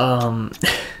goodness.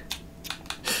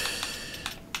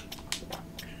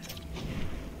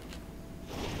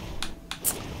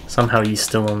 Somehow he's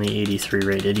still only 83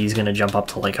 rated. He's going to jump up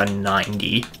to like a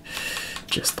 90.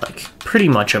 Just like pretty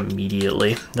much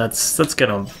immediately. That's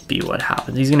going to be what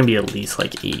happens. He's going to be at least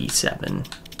like 87,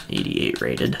 88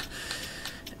 rated.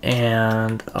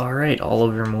 And alright,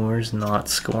 Oliver Moore's not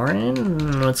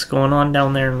scoring. What's going on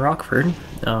down there in Rockford?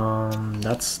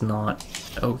 That's not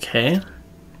okay.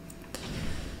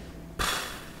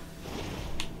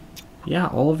 Yeah,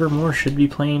 Oliver Moore should be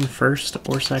playing first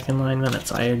or second line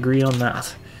minutes. I agree on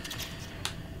that.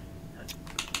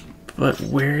 But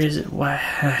where is it?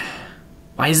 Why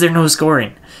is there no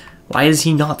scoring? Why is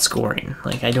he not scoring?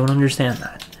 Like, I don't understand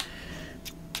that.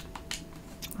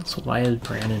 So why is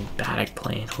Brandon Baddock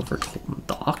playing over Colton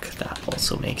Dock? That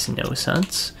also makes no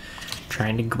sense.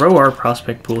 Trying to grow our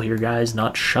prospect pool here, guys,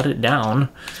 not shut it down.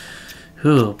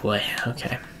 Oh boy,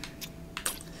 okay.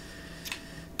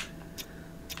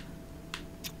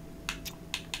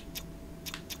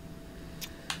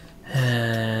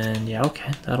 And yeah,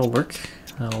 okay, that'll work.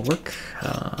 That'll work.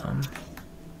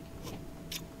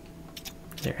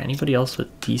 Is there anybody else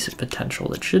with decent potential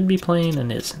that should be playing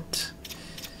and isn't?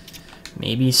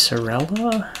 Maybe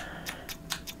Sorella?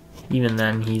 Even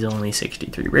then, he's only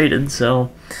 63 rated,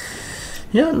 so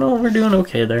yeah, no, we're doing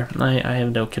okay there. I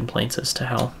have no complaints as to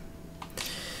how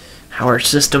our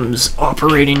system's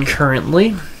operating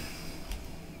currently.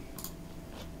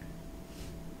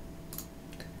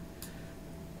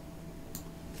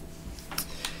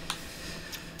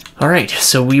 Alright,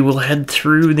 so we will head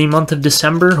through the month of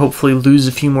December, hopefully lose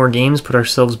a few more games, put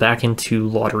ourselves back into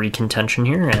lottery contention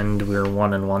here, and we're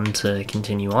 1-1 to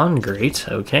continue on. Great,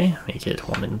 okay, make it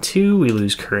 1-2. We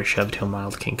lose Kurashev to a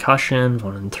mild concussion,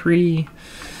 1-3.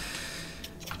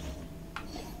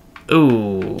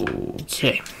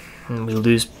 Okay, and we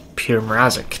lose Peter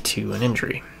Mrazek to an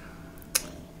injury.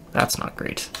 That's not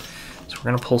great. So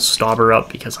we're going to pull Stauber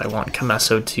up because I want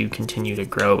Comesso to continue to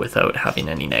grow without having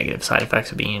any negative side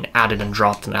effects of being added and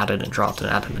dropped and added and dropped and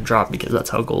added and dropped, because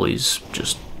that's how goalies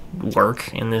just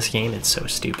work in this game. It's so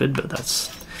stupid, but that's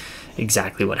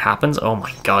exactly what happens. Oh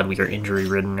my god, we are injury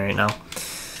ridden right now.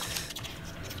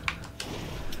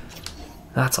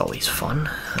 That's always fun.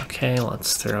 Okay,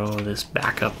 let's throw this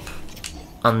backup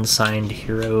unsigned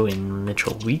hero in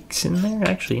Mitchell Weeks in there.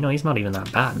 Actually, you know, he's not even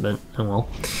that bad, but oh well.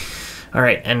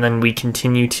 Alright, and then we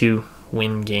continue to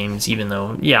win games, even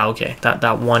though, yeah, okay,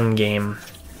 that one game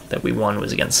that we won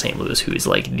was against St. Louis, who is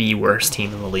like the worst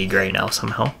team in the league right now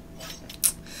somehow.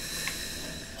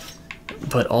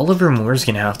 But Oliver Moore's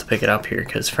going to have to pick it up here,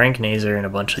 because Frank Nazar and a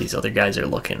bunch of these other guys are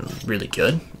looking really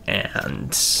good,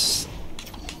 and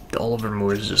Oliver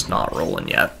Moore's just not rolling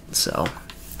yet, so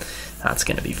that's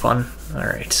going to be fun.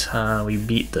 Alright, we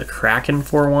beat the Kraken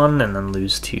 4-1, and then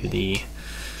lose to the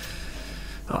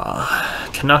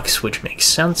Canucks, which makes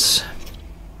sense.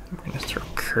 I'm going to throw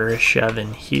Kurashev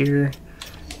in here,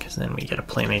 because then we get a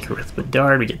playmaker with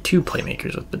Bedard. We get 2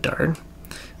 playmakers with Bedard,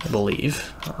 I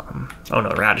believe. Oh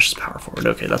no, Radish is power forward.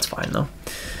 Okay, that's fine though.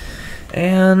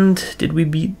 And did we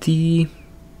beat the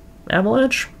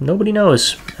Avalanche? Nobody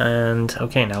knows. And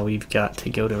okay, now we've got to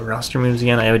go to roster moves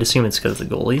again. I would assume it's because of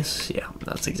the goalies. Yeah,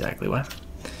 that's exactly why.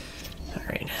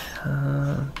 Alright.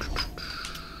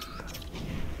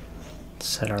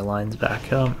 Set our lines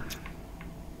back up.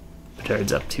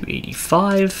 Bedard's up to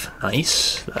 85.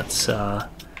 Nice. That's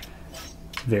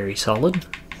very solid.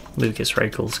 Lucas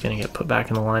Reichel's going to get put back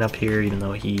in the lineup here, even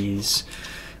though he's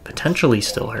potentially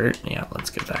still hurt. Yeah, let's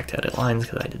get back to edit lines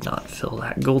because I did not fill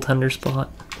that goaltender spot.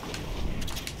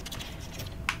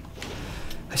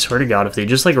 I swear to God, if they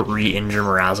just like re-injure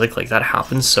Mrazek, like that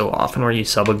happens so often where you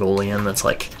sub a goalie in that's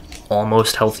like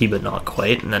almost healthy but not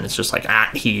quite, and then it's just like,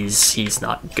 he's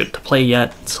not good to play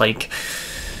yet. It's like,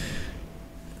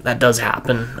 that does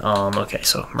happen. Okay,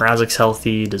 so Mrazek's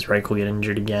healthy. Does Reichel get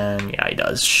injured again? Yeah, he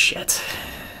does. Shit.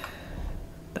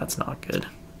 That's not good.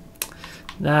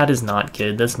 That is not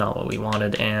good. That's not what we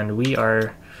wanted, and we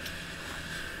are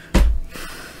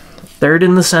third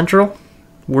in the Central.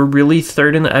 We're really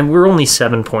third in the, and we're only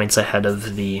 7 points ahead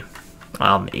of the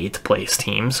 8th place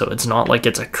team, so it's not like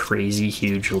it's a crazy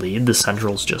huge lead. The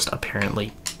Central's just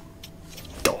apparently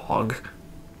dog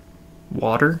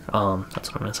water.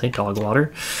 That's what I'm gonna say, dog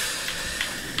water.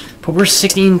 But we're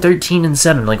 16, 13, and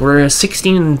 7. Like, we're a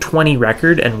 16 and 20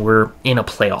 record, and we're in a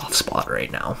playoff spot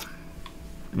right now.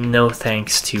 No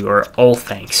thanks to, or all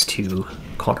thanks to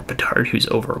Connor Bedard, who's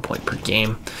over a point per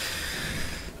game.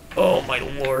 Oh my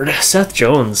lord. Seth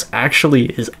Jones actually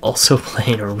is also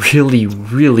playing really,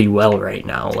 really well right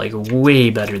now. Like, way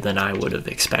better than I would have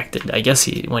expected. I guess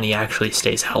when he actually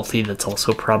stays healthy, that's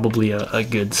also probably a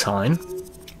good sign.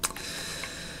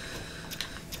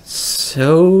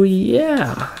 So,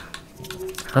 yeah.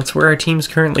 That's where our team's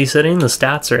currently sitting. The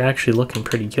stats are actually looking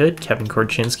pretty good. Kevin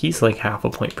Korchinski's like half a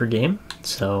point per game,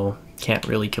 so can't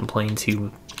really complain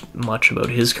too much about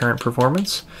his current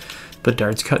performance.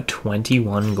 Bedard's got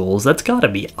 21 goals. That's got to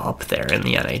be up there in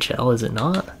the NHL, is it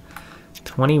not?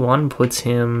 21 puts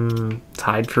him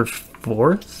tied for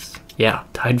 4th? Yeah,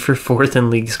 tied for 4th in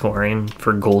league scoring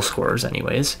for goal scorers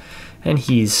anyways. And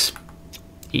he's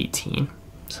 18,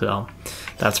 so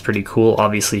that's pretty cool.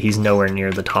 Obviously, he's nowhere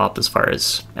near the top as far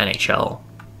as NHL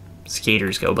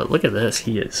skaters go, but look at this.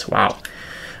 He is, wow,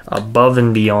 above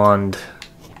and beyond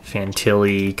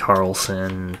Fantilli,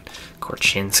 Carlson,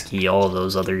 Korchinski, all of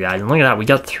those other guys. And look at that, we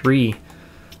got 3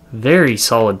 very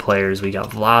solid players. We got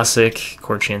Vlasic,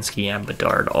 Korchinski, and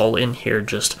Bedard all in here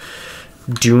just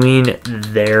doing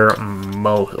their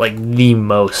most, like the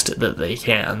most that they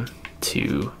can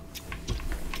to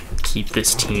keep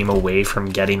this team away from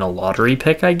getting a lottery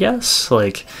pick, I guess.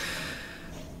 Like,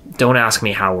 don't ask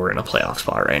me how we're in a playoff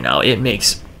spot right now. It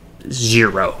makes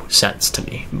 0 sense to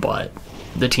me, but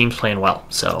the team's playing well,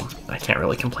 so I can't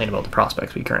really complain about the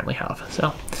prospects we currently have.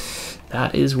 So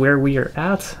that is where we are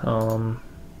at. I'm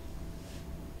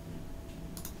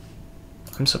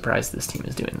surprised this team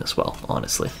is doing this well,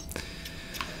 honestly.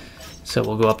 So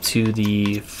we'll go up to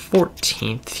the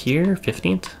 14th here,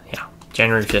 15th? Yeah,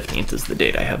 January 15th is the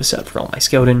date I have set for all my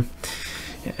scouting.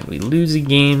 And we lose a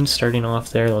game starting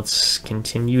off there. Let's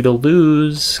continue to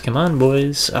lose. Come on,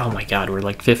 boys. Oh my god, we're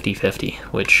like 50-50,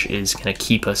 which is going to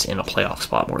keep us in a playoff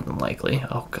spot more than likely.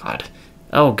 Oh god.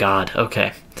 Oh god,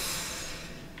 okay.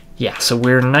 Yeah, so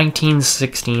we're 19,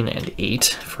 16, and 8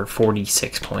 for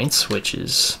 46 points, which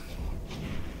is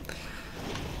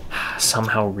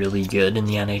somehow really good in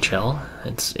the NHL.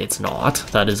 It's not.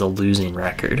 That is a losing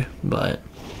record, but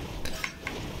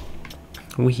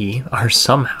we are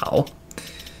somehow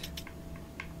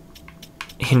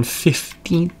in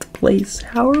 15th place.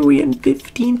 How are we in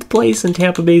 15th place and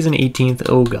Tampa Bay's in 18th?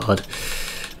 Oh god.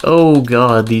 Oh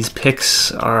god, these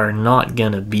picks are not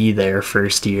gonna be there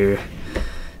first year.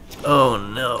 Oh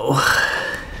no.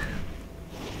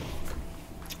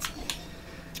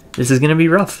 This is gonna be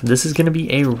rough. This is gonna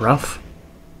be a rough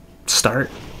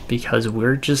start because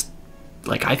we're just,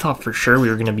 like, I thought for sure we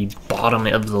were gonna be bottom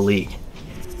of the league,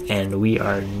 and we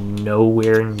are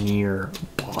nowhere near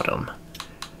bottom.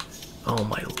 Oh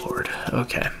my lord.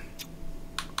 Okay.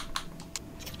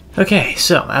 Okay,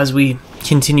 so as we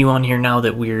continue on here, now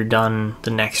that we're done the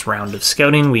next round of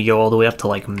scouting, we go all the way up to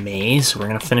like May, so we're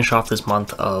going to finish off this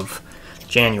month of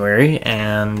January,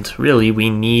 and really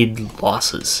we need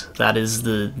losses. That is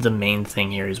the main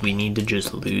thing here, is we need to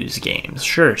just lose games.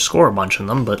 Sure, score a bunch of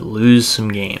them, but lose some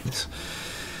games.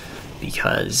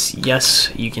 Because,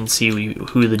 yes, you can see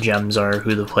who the gems are,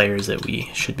 who the players that we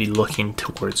should be looking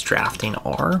towards drafting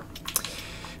are.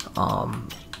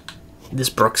 This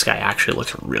Brooks guy actually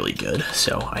looks really good,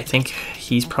 so I think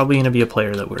he's probably going to be a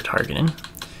player that we're targeting.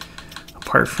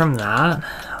 Apart from that,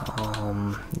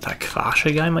 that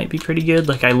Kvasha guy might be pretty good.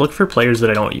 Like, I look for players that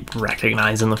I don't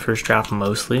recognize in the first draft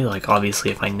mostly. Like,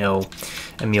 obviously, if I know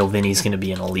Emil Vinny's going to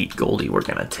be an elite goalie, we're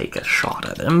going to take a shot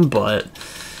at him, but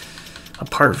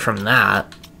apart from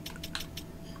that,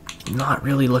 not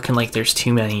really looking like there's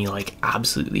too many like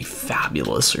absolutely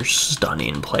fabulous or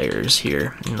stunning players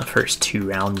here in the first 2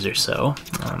 rounds or so.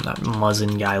 That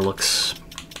Muzzin guy looks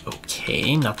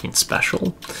okay, nothing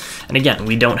special. And again,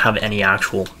 we don't have any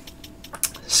actual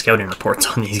scouting reports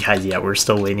on these guys yet. We're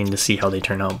still waiting to see how they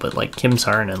turn out, but like Kim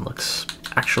Saarinen looks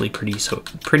actually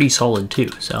pretty solid too.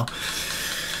 So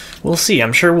we'll see.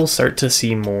 I'm sure we'll start to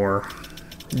see more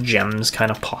gems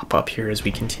kind of pop up here as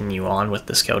we continue on with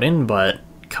the scouting, but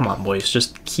come on, boys,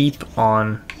 just keep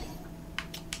on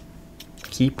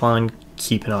keeping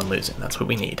on losing. That's what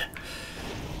we need.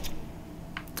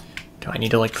 Do I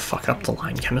need to like fuck up the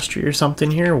line chemistry or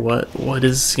something here? What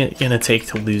is it gonna take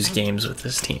to lose games with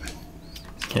this team?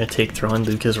 It's gonna take throwing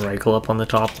Lucas Reichel up on the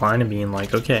top line and being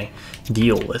like, okay,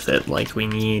 deal with it. Like, we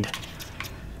need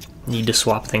to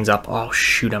swap things up. Oh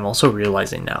shoot, I'm also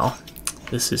realizing now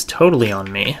this is totally on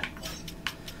me.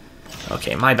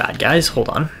 Okay, my bad, guys. Hold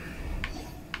on.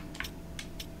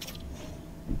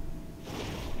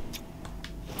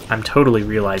 I'm totally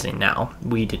realizing now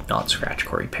we did not scratch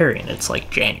Corey Perry, and it's like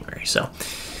January, so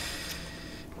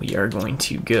we are going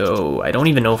to go. I don't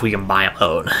even know if we can buy him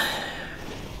out.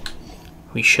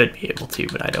 We should be able to,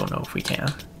 but I don't know if we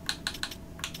can.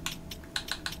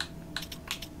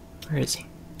 Where is he?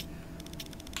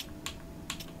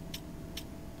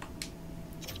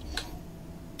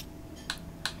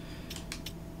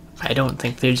 I don't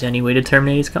think there's any way to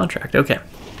terminate his contract. Okay.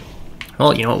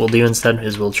 Well, you know what we'll do instead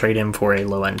is we'll trade him for a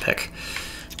low-end pick.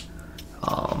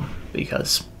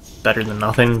 Because better than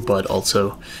nothing, but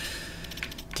also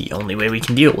the only way we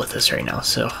can deal with this right now.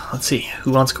 So, let's see.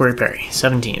 Who wants Corey Perry?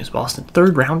 17 is Boston.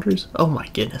 3rd rounders? Oh my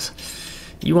goodness.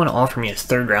 You want to offer me a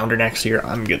 3rd rounder next year?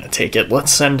 I'm going to take it.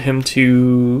 Let's send him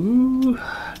to...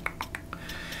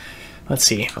 Let's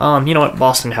see. You know what?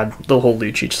 Boston had the whole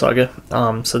Lucic saga.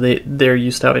 So they're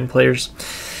used to having players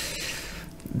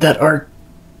that are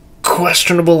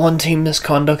questionable on team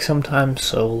misconduct sometimes,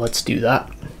 so let's do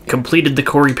that. Completed the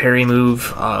Corey Perry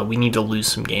move. We need to lose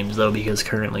some games though, because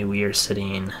currently we are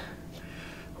sitting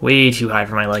way too high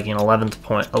for my liking. 11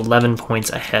 points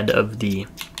ahead of the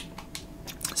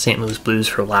St. Louis Blues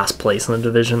for last place in the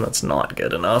division. That's not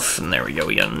good enough. And there we go.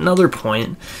 We got another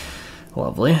point.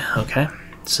 Lovely. Okay.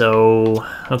 So,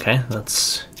 okay,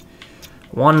 that's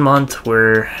 1 month.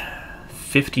 We're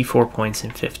 54 points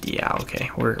in 50. Yeah, okay.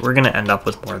 We're going to end up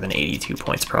with more than 82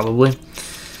 points probably.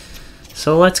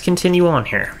 So let's continue on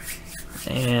here.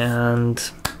 And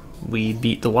we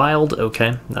beat the Wild.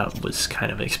 Okay, that was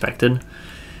kind of expected.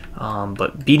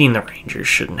 But beating the Rangers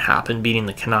shouldn't happen. Beating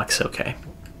the Canucks, okay.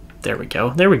 There we go.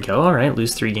 There we go. All right,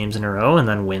 lose 3 games in a row and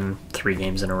then win 3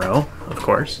 games in a row, of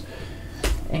course.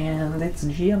 And it's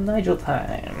GM Nigel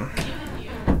time.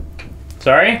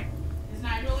 Sorry? Is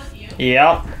Nigel with you?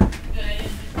 Yep. Good.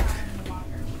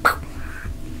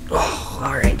 Oh,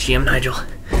 alright, GM Nigel.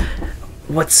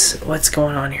 What's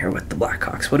going on here with the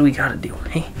Blackhawks? What do we gotta do?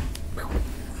 Hey?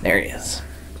 There he is.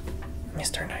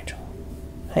 Mr. Nigel.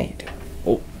 How you doing?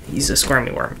 Oh, he's a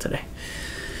squirmy worm today.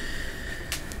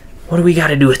 What do we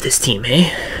gotta do with this team,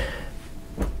 hey?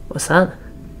 What's that?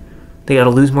 They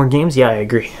gotta lose more games? Yeah, I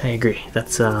agree.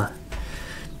 That's, I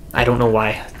don't know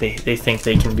why they think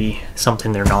they can be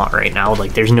something they're not right now.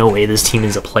 Like, there's no way this team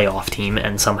is a playoff team,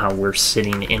 and somehow we're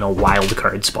sitting in a wild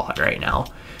card spot right now,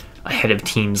 ahead of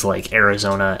teams like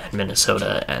Arizona and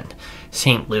Minnesota and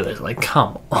St. Louis. Like,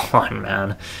 come on,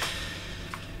 man.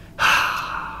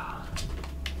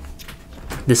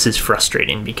 This is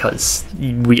frustrating because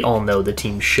we all know the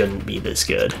team shouldn't be this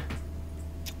good.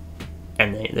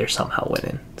 And they're somehow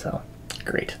winning, so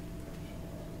great.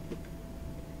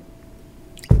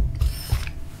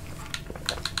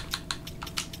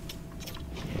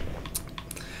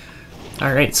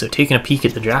 Alright, so taking a peek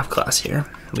at the draft class here,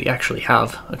 we actually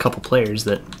have a couple players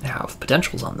that have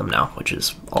potentials on them now, which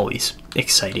is always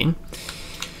exciting.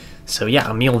 So yeah,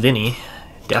 Emil Vinny,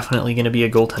 definitely going to be a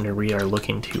goaltender we are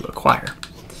looking to acquire.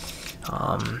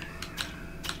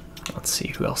 Let's see,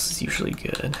 who else is usually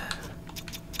good?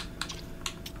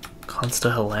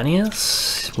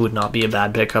 Etanyos would not be a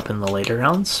bad pickup in the later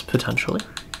rounds, potentially.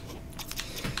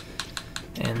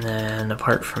 And then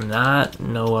apart from that,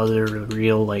 no other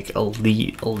real like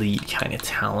elite kind of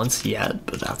talents yet,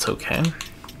 but that's okay.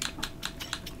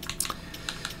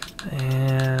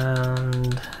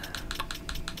 And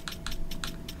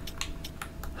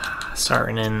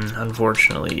Saarinen,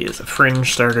 unfortunately, is a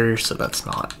fringe starter, so that's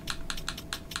not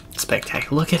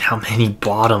spectacular. Look at how many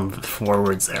bottom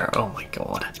forwards there. Oh my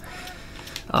god.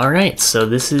 Alright, so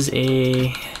this is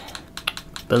a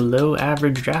below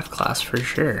average draft class for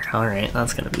sure. Alright,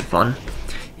 that's going to be fun.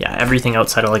 Yeah, everything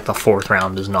outside of like the 4th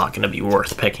round is not going to be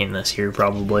worth picking this year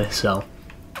probably, so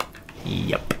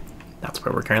Yep, that's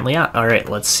where we're currently at. All right,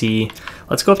 let's see.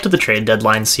 Let's go up to the trade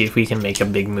deadline, see if we can make a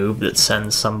big move that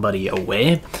sends somebody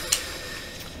away.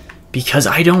 Because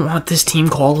I don't want this team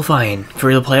qualifying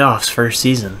for the playoffs first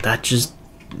season. That just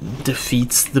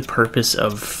defeats the purpose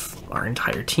of our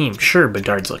entire team. Sure,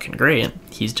 Bedard's looking great.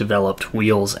 He's developed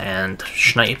wheels and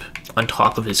Schneip on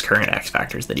top of his current X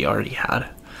factors that he already had.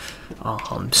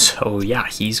 So yeah,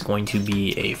 he's going to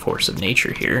be a force of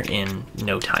nature here in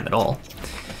no time at all.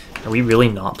 Are we really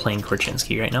not playing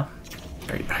Korchinski right now?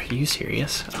 Are you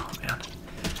serious? Oh man.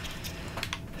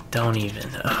 Don't even.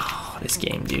 Oh, this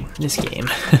game, dude. This game.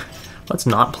 Let's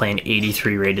not play an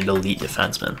 83 rated elite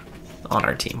defenseman on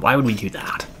our team. Why would we do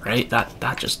that, right?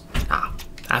 That's just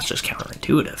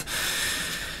counterintuitive.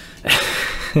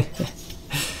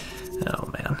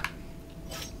 Oh man.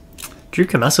 Drew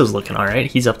Comesso's looking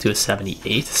alright. He's up to a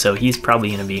 78, so he's probably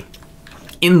going to be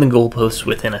in the goalposts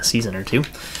within a season or two.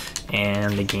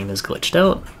 And the game is glitched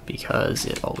out, because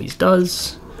it always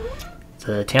does.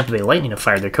 The Tampa Bay Lightning have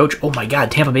fired their coach. Oh my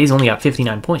god, Tampa Bay's only got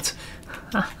 59 points.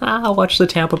 Watch the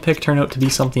Tampa pick turn out to be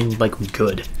something, like,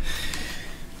 good.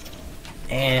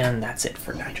 And that's it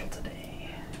for Nigel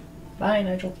today. Bye,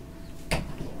 Nigel.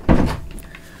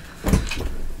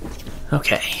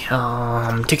 Okay,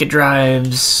 ticket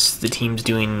drives. The team's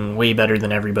doing way better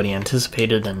than everybody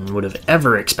anticipated and would have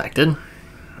ever expected.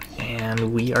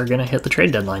 And we are going to hit the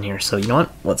trade deadline here. So you know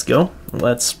what? Let's go.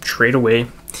 Let's trade away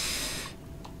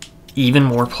even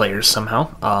more players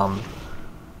somehow.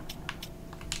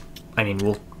 I mean,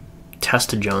 we'll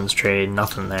test a Jones trade.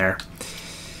 Nothing there.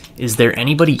 Is there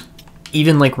anybody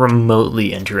even like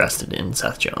remotely interested in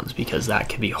Seth Jones? Because that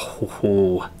could be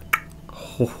hello.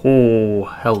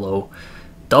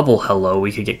 Double hello.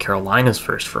 We could get Carolina's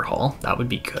first for Hall. That would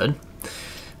be good.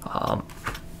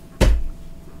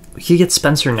 We could get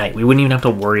Spencer Knight. We wouldn't even have to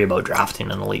worry about drafting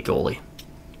an elite goalie.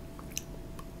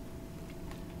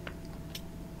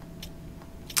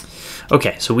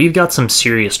 Okay, so we've got some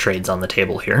serious trades on the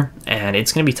table here, and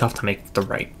it's going to be tough to make the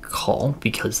right call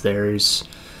because there's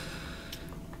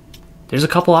a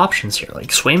couple options here. Like,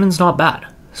 Swayman's not bad.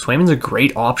 Swayman's a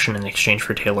great option in exchange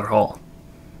for Taylor Hall.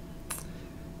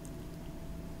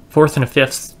 4th and a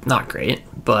 5th, not great,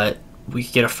 but we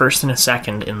could get a 1st and a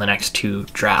 2nd in the next 2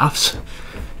 drafts.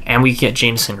 And we get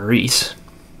Jameson Reese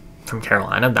from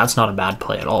Carolina. That's not a bad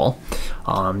play at all.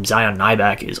 Zion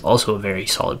Nyback is also a very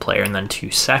solid player, and then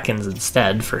 2 seconds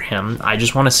instead for him. I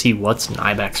just want to see what's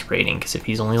Nyback's rating, because if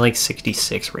he's only like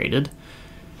 66 rated...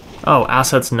 Oh,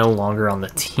 assets no longer on the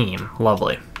team.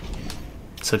 Lovely.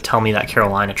 So tell me that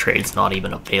Carolina trade's not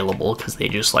even available, because they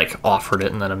just like offered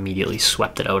it and then immediately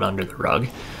swept it out under the rug.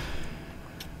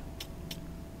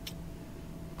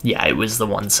 Yeah, it was the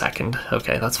 1 second.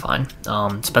 Okay, that's fine.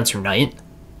 Spencer Knight,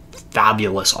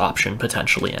 fabulous option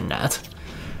potentially in net.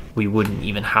 We wouldn't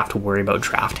even have to worry about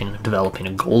drafting and developing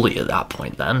a goalie at that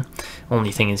point then.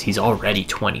 Only thing is he's already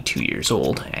 22 years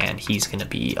old, and he's going to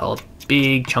be a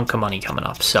big chunk of money coming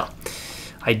up. So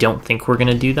I don't think we're going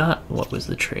to do that. What was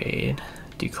the trade?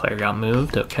 Duclair got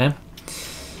moved. Okay.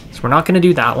 So we're not going to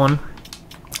do that one.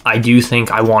 I do think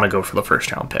I want to go for the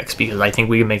first round picks, because I think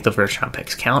we can make the first round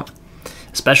picks count,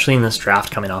 especially in this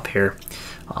draft coming up here.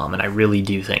 And I really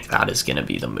do think that is going to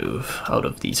be the move out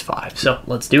of these 5. So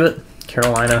let's do it.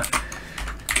 Carolina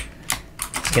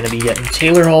is going to be getting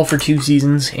Taylor Hall for 2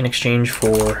 seasons in exchange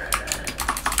for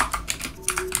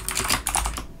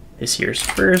this year's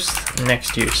 1st,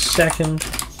 next year's 2nd,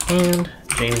 and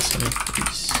Jameson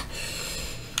Reese.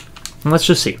 And let's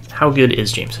just see. How good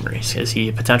is Jameson Reese? Is he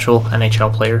a potential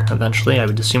NHL player eventually? I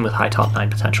would assume with high top 9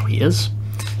 potential he is.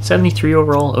 73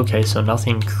 overall, okay, so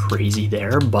nothing crazy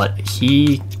there, but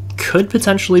he could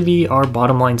potentially be our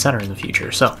bottom line center in the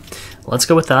future. So let's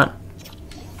go with that.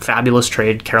 Fabulous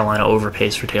trade. Carolina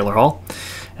overpays for Taylor Hall,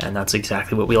 and that's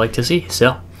exactly what we like to see.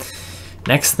 So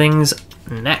next things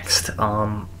next.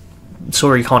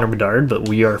 Sorry, Connor Bedard, but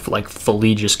we are like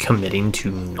fully just committing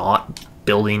to not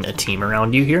building a team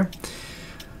around you here.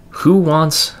 Who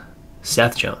wants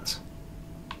Seth Jones?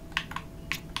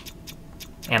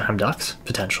 Anaheim Ducks,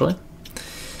 potentially.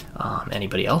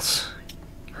 Anybody else?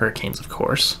 Hurricanes, of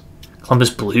course. Columbus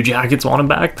Blue Jackets want him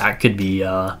back. That could be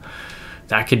a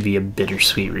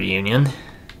bittersweet reunion.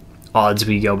 Odds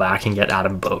we go back and get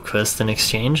Adam Boqvist in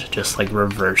exchange. Just like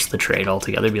reverse the trade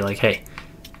altogether. Be like, hey,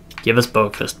 give us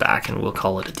Boqvist back and we'll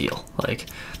call it a deal. Like,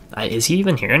 is he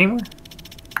even here anymore?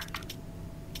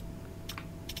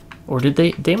 Or did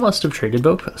they must have traded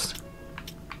Boqvist.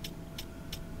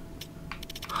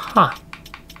 Huh.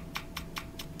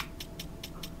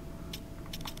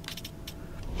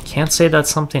 Can't say that's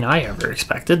something I ever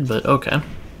expected, but okay.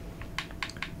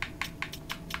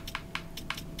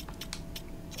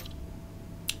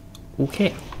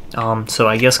 Okay. So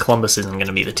I guess Columbus isn't going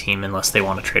to be the team unless they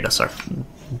want to trade us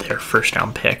their first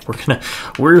round pick.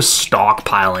 We're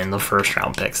stockpiling the first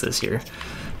round picks this year.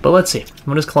 But let's see.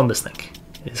 What does Columbus think?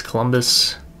 Is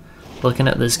Columbus looking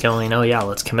at this going, oh yeah,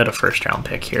 let's commit a first round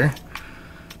pick here?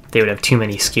 They would have too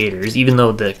many skaters, even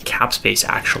though the cap space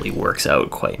actually works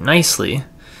out quite nicely.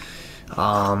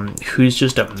 Who's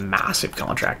just a massive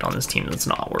contract on this team that's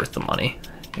not worth the money?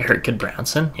 Eric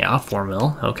Goodbranson, yeah, $4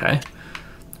 million, okay.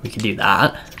 We could do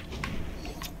that.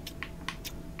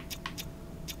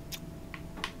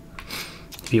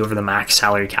 Be over the max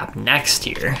salary cap next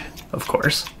year, of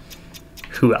course.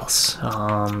 Who else?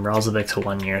 Ralzovic's a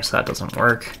 1 year, so that doesn't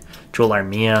work. Joel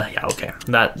Armia, yeah, okay,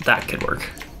 that could work.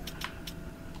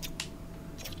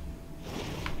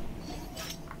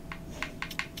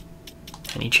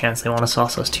 Any chance they want to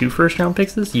sauce us 2 first round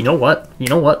picks this? You know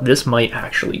what? This might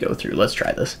actually go through. Let's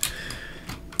try this.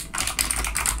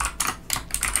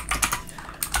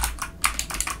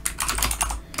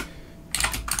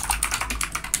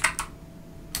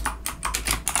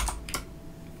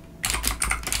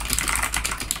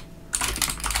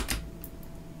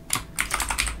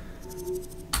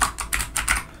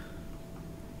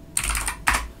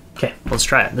 Okay, let's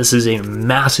try it. This is a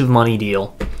massive money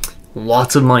deal.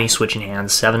 Lots of money switching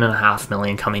hands. $7.5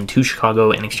 million coming to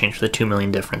Chicago in exchange for the $2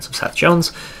 million difference of Seth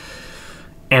Jones.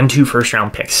 And 2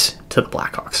 first-round picks to the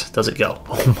Blackhawks. Does it go?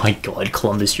 Oh my god,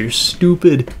 Columbus, you're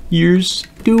stupid. You're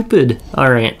stupid.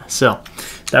 Alright, so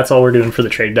that's all we're doing for the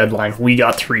trade deadline. We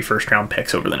got 3 first-round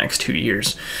picks over the next 2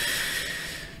 years.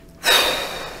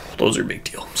 Those are big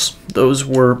deals. Those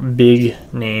were big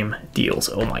name deals.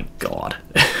 Oh my god.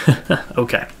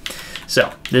 Okay.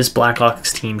 So, this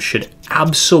Blackhawks team should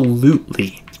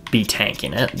absolutely be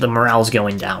tanking it. The morale's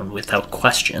going down without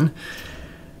question.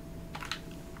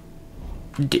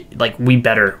 Like, we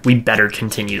better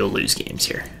continue to lose games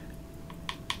here.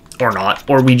 Or not.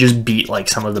 Or we just beat, like,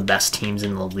 some of the best teams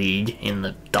in the league in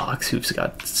the Ducks, who've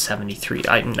got 73.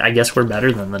 I guess we're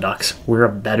better than the Ducks. We're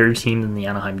a better team than the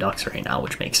Anaheim Ducks right now,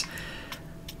 which makes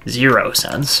 0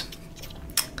 sense.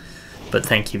 But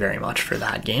thank you very much for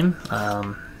that game.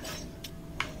 I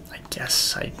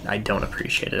guess I don't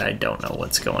appreciate it. I don't know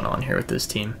what's going on here with this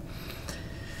team.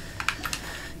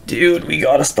 Dude, we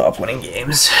gotta stop winning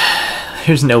games.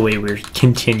 There's no way we're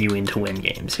continuing to win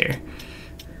games here.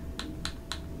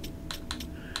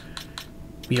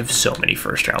 We have so many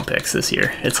first round picks this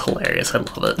year. It's hilarious. I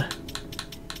love it.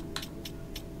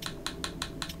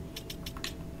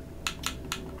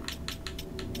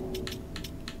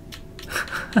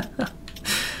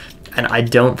 And I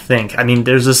don't think, I mean,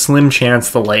 there's a slim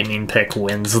chance the Lightning pick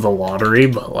wins the lottery,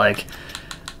 but like,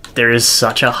 there is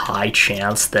such a high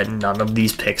chance that none of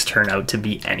these picks turn out to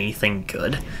be anything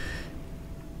good.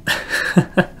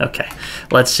 Okay,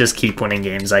 let's just keep winning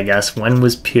games, I guess. When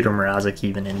was Peter Mrazek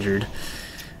even injured?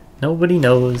 Nobody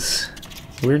knows.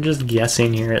 We're just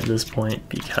guessing here at this point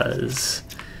because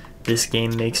this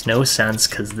game makes no sense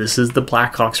because this is the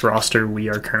Blackhawks roster we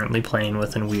are currently playing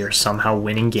with and we are somehow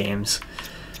winning games.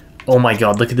 Oh my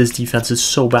god, look at this defense. It's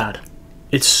so bad.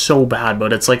 It's so bad,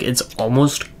 but it's like, it's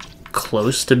almost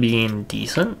close to being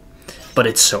decent, but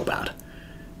it's so bad.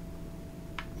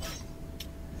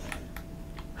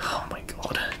 Oh my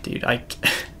god, dude, I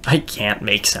can't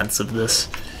make sense of this.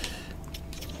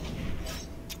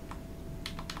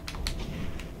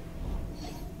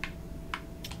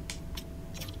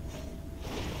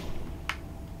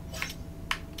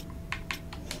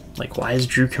 Like, why is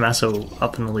Drew Commesso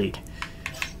up in the league?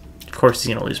 Of course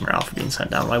he's going to lose morale for being sent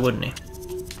down. Why wouldn't he?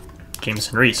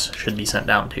 Jameson Reese should be sent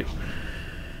down too.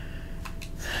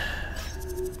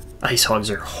 Ice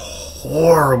Hogs are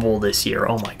horrible this year.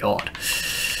 Oh my god.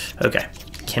 Okay.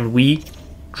 Can we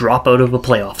drop out of a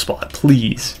playoff spot,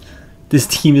 please? This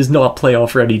team is not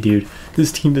playoff ready, dude.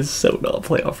 This team is so not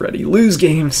playoff ready. Lose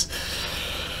games.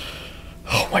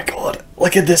 Oh my god.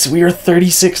 Look at this. We are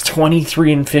 36,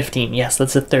 23, and 15. Yes,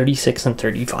 that's a 36 and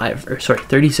 35, or sorry,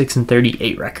 36 and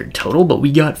 38 record total, but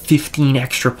we got 15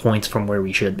 extra points from where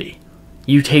we should be.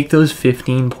 You take those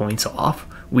 15 points off,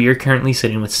 we are currently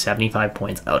sitting with 75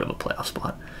 points out of a playoff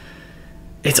spot.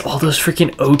 It's all those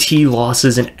freaking OT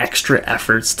losses and extra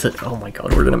efforts to, oh my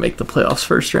god, we're going to make the playoffs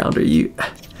first round. Are you...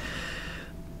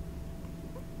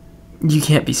 You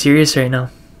can't be serious right now.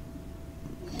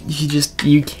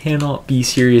 You cannot be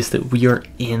serious that we are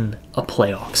in a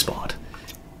playoff spot.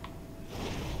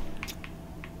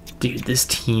 Dude, this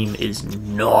team is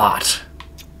not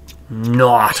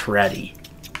ready.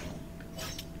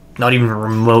 Not even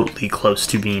remotely close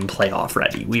to being playoff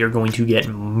ready. We are going to get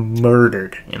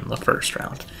murdered in the first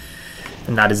round.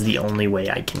 And that is the only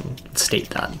way I can state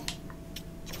that.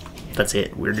 That's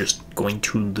it. We're just going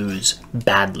to lose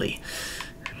badly.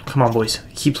 Come on, boys.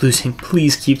 Keep losing.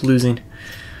 Please keep losing.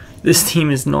 This team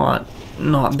is not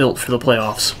built for the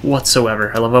playoffs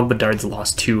whatsoever. I love how Bedard's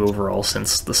lost 2 overall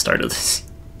since the start of this,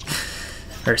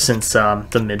 or since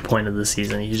the midpoint of the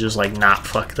season. He's just like, nah,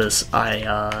 fuck this.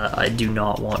 I do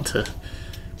not want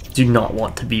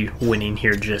to be winning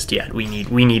here just yet. We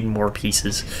need more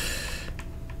pieces.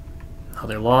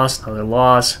 Another loss.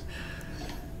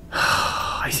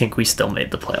 I think we still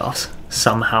made the playoffs.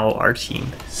 Somehow our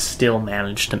team still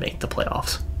managed to make the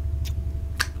playoffs.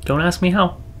 Don't ask me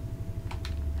how.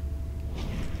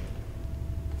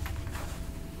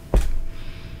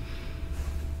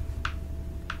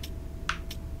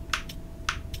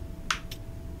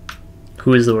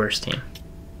 Who is the worst team?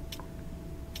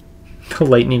 The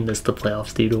Lightning missed the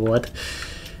playoffs due to what?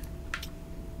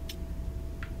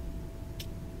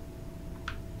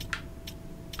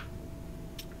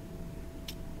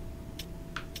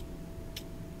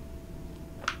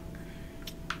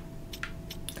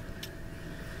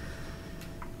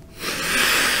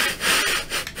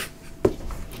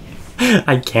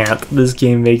 I can't. This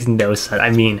game makes no sense. I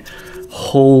mean,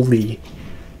 holy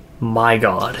my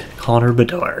god. Connor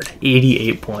Bedard,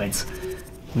 88 points.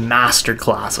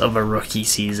 Masterclass of a rookie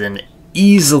season.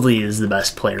 Easily is the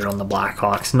best player on the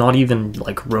Blackhawks. Not even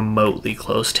like remotely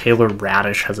close. Taylor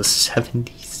Radish has a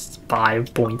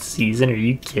 75-point season. Are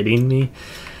you kidding me?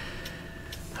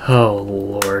 Oh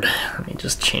lord. Let me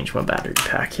just change my battery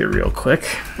pack here real quick.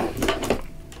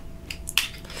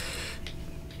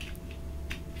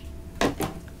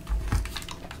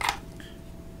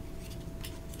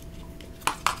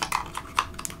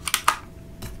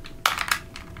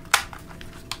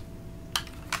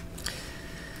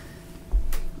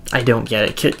 I don't get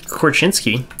it. Kit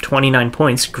Korchinski, 29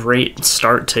 points. Great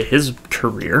start to his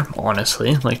career,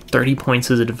 honestly. Like 30 points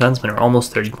as a defenseman, or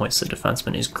almost 30 points as a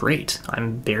defenseman is great.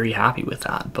 I'm very happy with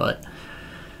that, but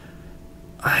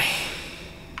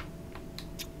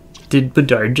did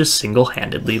Bedard just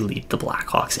single-handedly lead the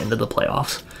Blackhawks into the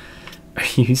playoffs?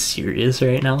 Are you serious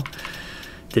right now?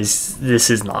 This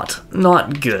is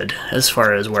not good as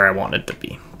far as where I want it to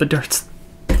be. Bedard's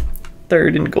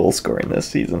third in goal scoring this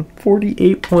season.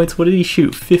 48 points. What did he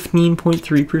shoot?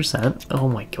 15.3%. Oh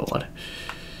my god.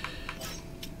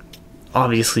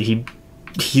 Obviously,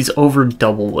 he's over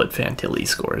double what Fantilli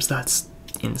scores. That's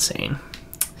insane.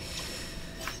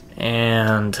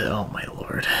 And, oh my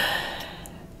lord.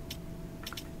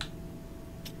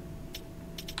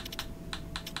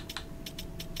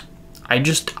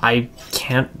 I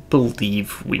can't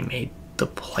believe we made the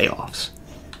playoffs.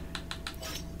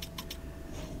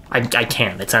 I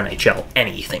can't. It's NHL.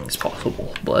 Anything's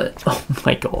possible. But, oh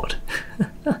my god.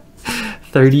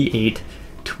 38,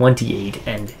 28,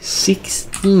 and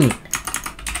 16.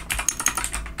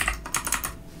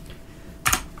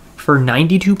 For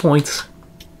 92 points.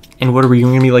 And what are we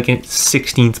going to be like a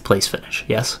 16th place finish?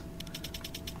 Yes?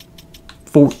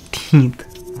 14th.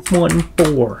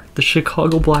 1-4. The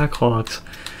Chicago Blackhawks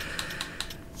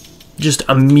just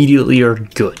immediately are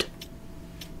good.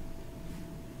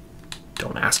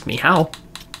 Don't ask me how,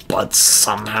 but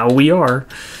somehow we are.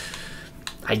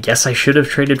 I guess I should have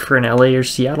traded for an LA or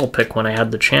Seattle pick when I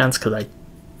had the chance, because I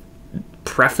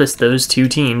prefaced those two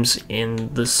teams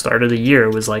in the start of the year.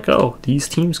 It was like, oh, these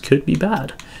teams could be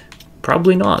bad.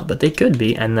 Probably not, but they could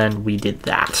be, and then we did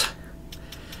that.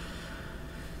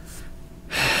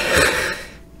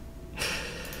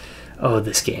 Oh,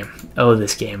 this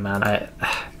game, man. I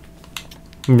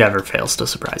never fails to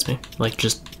surprise me. Like,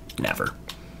 just never.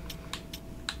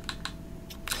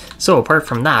 So apart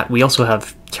from that, we also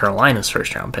have Carolina's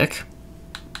first round pick.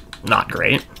 Not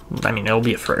great. I mean, it'll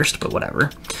be a first, but whatever.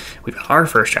 We've got our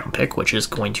first round pick, which is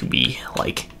going to be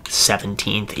like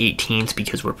 17th, 18th,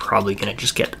 because we're probably going to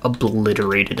just get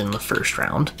obliterated in the first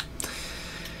round.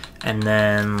 And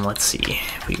then, let's see,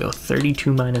 we go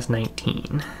 32 minus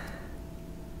 19.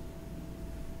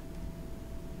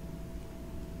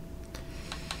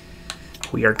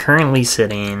 We are currently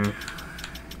sitting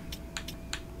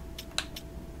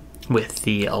with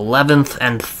the 11th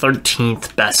and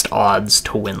 13th best odds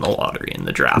to win the lottery in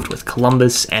the draft, with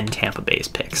Columbus and Tampa Bay's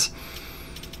picks.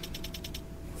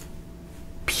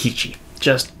 Peachy.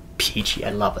 Just peachy.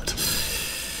 I love it.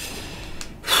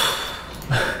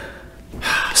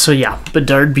 So yeah,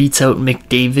 Bedard beats out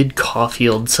McDavid,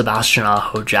 Caulfield, Sebastian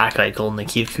Aho, Jack Eichel,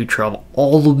 Nikita Kucherov,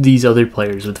 all of these other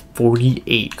players with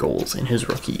 48 goals in his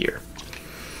rookie year.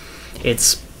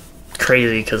 It's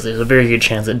crazy because there's a very good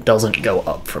chance it doesn't go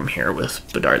up from here with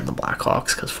Bedard and the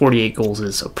Blackhawks, because 48 goals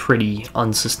is a pretty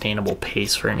unsustainable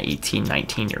pace for an 18,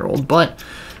 19-year-old, but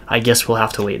I guess we'll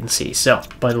have to wait and see. So,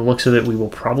 by the looks of it, we will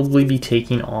probably be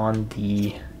taking on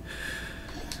the...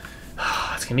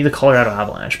 It's going to be the Colorado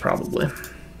Avalanche, probably.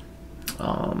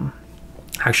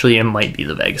 Actually, it might be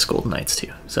the Vegas Golden Knights,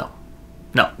 too. So,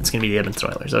 no, it's going to be the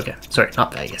Edmonton Oilers. Okay, sorry,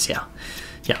 not Vegas, yeah.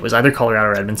 Yeah, it was either Colorado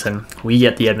or Edmonton. We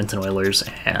get the Edmonton Oilers,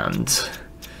 and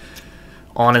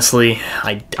honestly,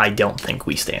 I don't think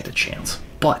we stand a chance.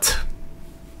 But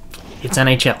it's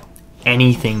NHL.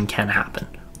 Anything can happen,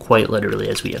 quite literally,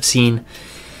 as we have seen.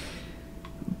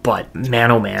 But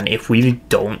man, oh man, if we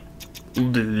don't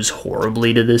lose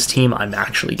horribly to this team, I'm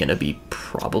actually going to be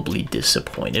probably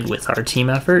disappointed with our team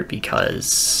effort,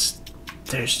 because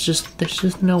there's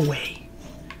just no way.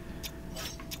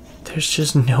 There's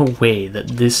just no way that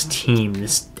this team,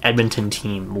 this Edmonton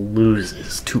team,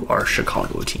 loses to our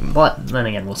Chicago team. But then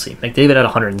again, we'll see. McDavid had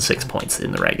 106 points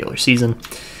in the regular season.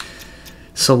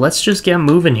 So let's just get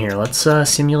moving here. Let's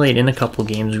simulate in a couple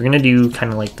games. We're going to do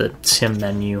kind of like the sim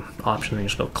menu option. We're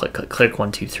just going to click, click, click,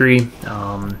 1, 2, 3.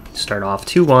 Start off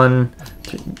 2-1.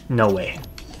 No way.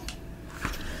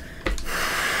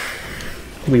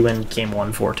 We win game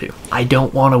 1, 4-2. I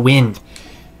don't want to win.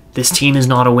 This team is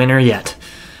not a winner yet.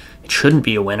 Shouldn't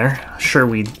be a winner. Sure,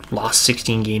 we lost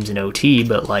 16 games in OT,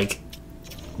 but like,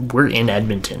 we're in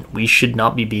Edmonton. We should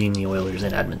not be beating the Oilers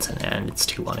in Edmonton. And it's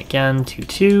 2-1 again,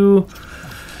 2-2.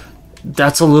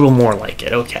 That's a little more like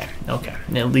it. Okay, okay.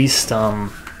 At least, okay,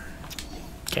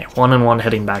 1-1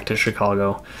 heading back to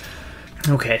Chicago.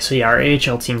 Okay, so yeah, our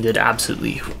AHL team did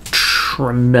absolutely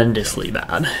tremendously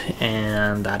bad,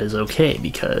 and that is okay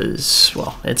because,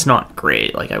 well, it's not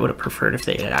great. Like, I would have preferred if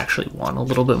they had actually won a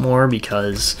little bit more,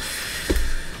 because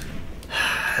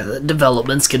the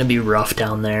development's gonna be rough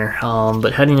down there.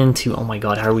 But heading into, oh my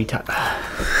god, how are we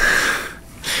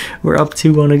we're up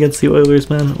 2-1 against the Oilers,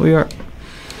 man. We are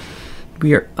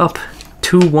up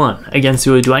 2-1 against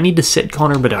the Oilers. Do I need to sit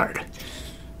Connor Bedard?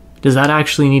 Does that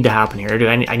actually need to happen here? Or do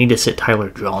I need to sit Tyler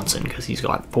Johnson because he's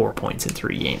got 4 points in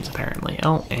 3 games, apparently.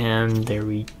 Oh, and there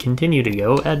we continue to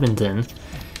go. Edmonton.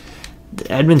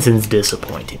 Edmonton's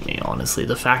disappointing me, honestly.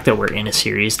 The fact that we're in a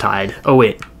series tied. Oh,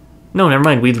 wait. No, never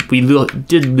mind. We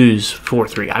did lose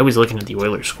 4-3. I was looking at the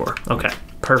Oilers score. Okay,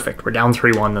 perfect. We're down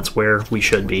 3-1. That's where we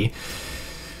should be.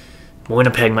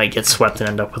 Winnipeg might get swept and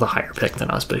end up with a higher pick than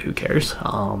us, but who cares?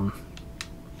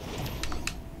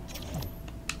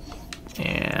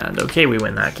 And okay, we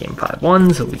win that game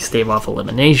 5-1, so we stave off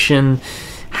elimination.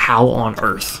 How on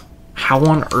earth? How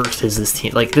on earth is this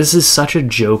team? Like, this is such a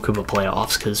joke of a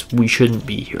playoffs because we shouldn't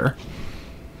be here.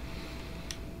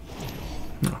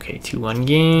 Okay, 2-1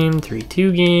 game,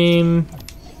 3-2 game,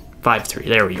 5-3.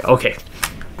 There we go. Okay,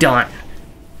 done.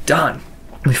 Done.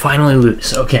 We finally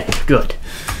lose. Okay, good.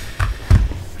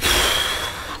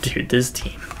 Dude, this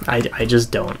team. I just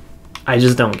don't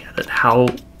get it.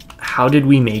 How did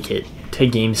we make it to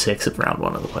Game 6 of Round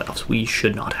 1 of the playoffs? We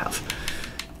should not have.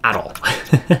 At all.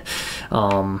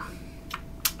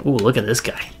 Ooh, look at this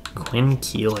guy. Quinn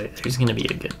Keeler. There's going to be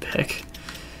a good pick.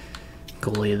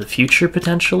 Goalie of the future,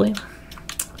 potentially.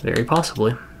 Very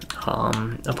possibly.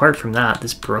 Apart from that,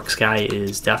 this Brooks guy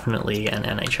is definitely an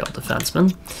NHL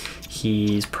defenseman.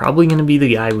 He's probably going to be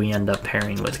the guy we end up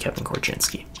pairing with Kevin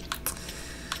Korchinski.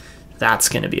 That's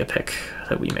going to be a pick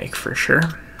that we make for sure.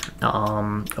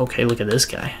 Okay, look at this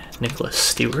guy. Nicholas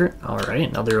Stewart. Alright,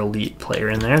 another elite player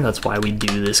in there. That's why we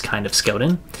do this kind of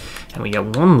scouting. And we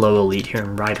got one low elite here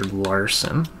in Ryder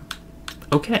Larson.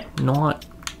 Okay, not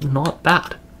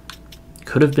bad.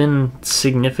 Could have been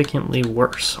significantly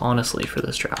worse, honestly, for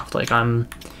this draft. Like, I'm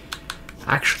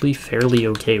actually fairly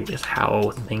okay with how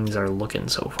things are looking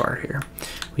so far here.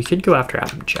 We could go after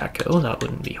Adam Jacko. That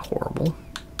wouldn't be horrible.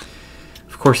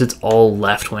 Of course, it's all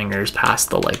left wingers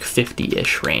past the like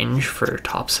 50-ish range for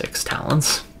top 6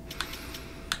 talents.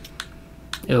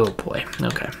 Oh boy.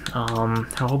 Okay.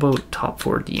 How about top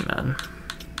 4 D-men?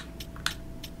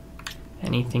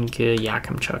 Anything good?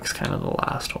 Yakimchuk's kind of the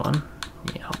last one.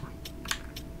 Yeah.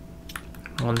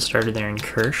 One started there in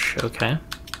Kirsch. Okay.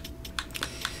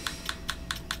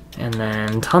 And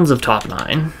then tons of top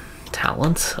 9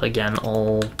 talent. Again,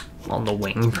 all on the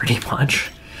wing pretty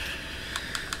much.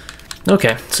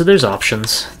 Okay, so there's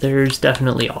options. There's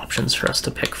definitely options for us to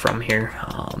pick from here.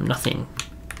 Nothing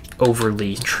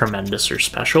overly tremendous or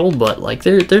special, but like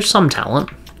there's some talent.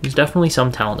 There's definitely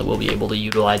some talent that we'll be able to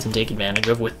utilize and take advantage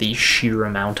of with the sheer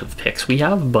amount of picks we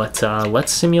have. But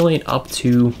let's simulate up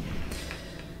to,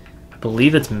 I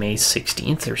believe it's May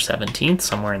 16th or 17th,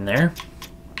 somewhere in there.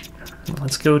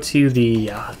 Let's go to the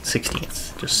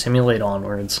 16th. Just simulate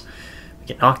onwards. we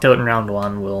get knocked out in round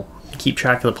 1, we'll keep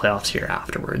track of the playoffs here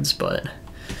afterwards, but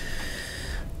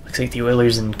looks like the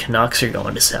Oilers and Canucks are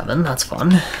going to 7. That's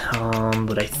fun.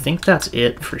 But I think that's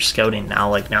it for scouting now.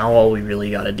 Like, now all we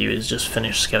really got to do is just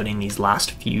finish scouting these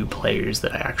last few players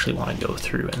that I actually want to go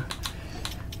through and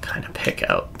kind of pick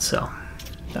out. So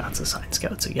that's assign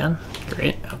scouts again.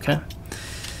 Great. Okay.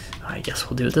 I guess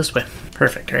we'll do it this way.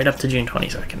 Perfect. Right up to June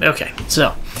 22nd. Okay.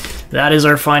 So that is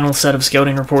our final set of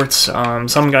scouting reports.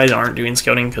 Some guys aren't doing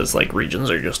scouting because, like, regions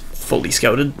are just fully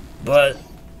scouted. But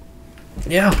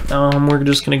yeah, we're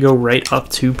just going to go right up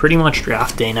to pretty much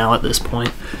draft day now at this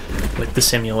point with the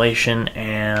simulation,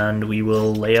 and we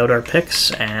will lay out our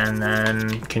picks and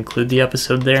then conclude the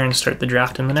episode there and start the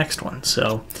draft in the next one.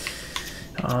 So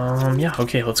yeah,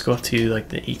 okay, let's go up to like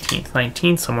the 18th,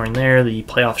 19th, somewhere in there. The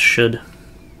playoffs should,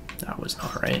 that was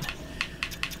not right.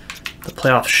 The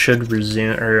playoffs should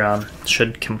resume, or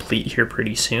should complete here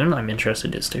pretty soon. I'm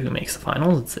interested as to who makes the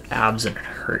finals. It's the Avs and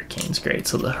Hurricanes. Great.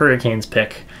 So the Hurricanes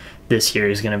pick this year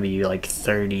is going to be like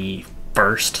 31st,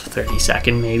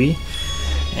 32nd maybe.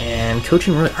 And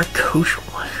coaching, our coach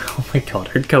won. Oh my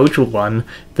god, our coach won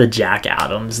the Jack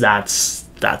Adams. That's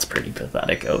pretty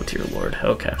pathetic. Oh dear lord.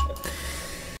 Okay.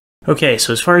 Okay,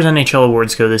 so as far as NHL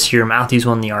awards go this year, Matthews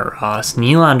won the Art Ross,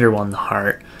 Nylander won the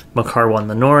Hart, Makar won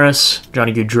the Norris,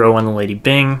 Johnny Gaudreau won the Lady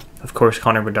Byng, of course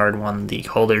Connor Bedard won the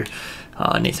Calder,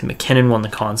 Nathan McKinnon won the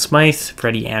Conn Smythe,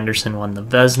 Freddie Anderson won the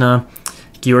Vezina,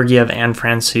 Georgiev and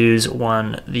Francouz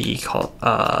won the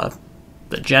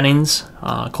Jennings,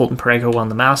 Colton Pareko won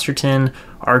the Masterton,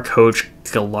 our coach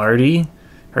Gagliardi,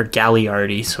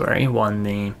 won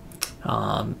the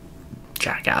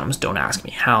Jack Adams, don't ask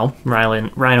me how. Ryan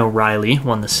O'Reilly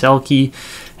won the Selke,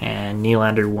 and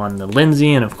Nylander won the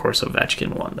Lindsay, and of course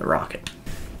Ovechkin won the Rocket.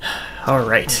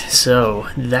 Alright, so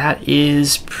that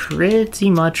is pretty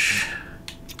much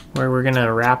where we're going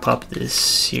to wrap up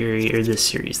this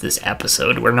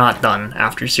episode. We're not done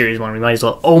after Series 1. We might as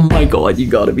well... Oh my god, you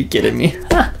gotta be kidding me.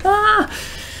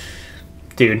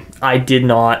 Dude, I did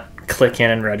not click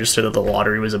in and register that the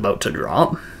lottery was about to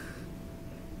drop.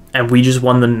 And we just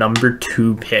won the number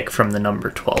 2 pick from the number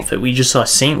 12. We just saw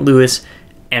St. Louis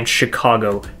and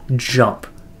Chicago jump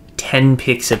 10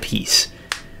 picks apiece.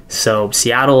 So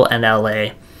Seattle and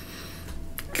LA,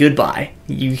 goodbye.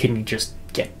 You can just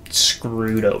get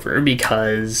screwed over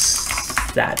because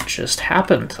that just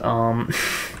happened. Oh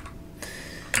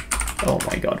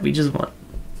my god, we just won.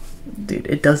 Dude,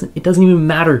 it doesn't even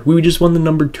matter. We just won the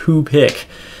number 2 pick.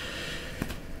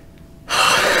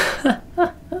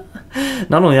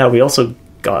 Not only that, we also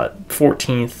got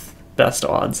 14th best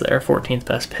odds there, 14th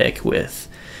best pick with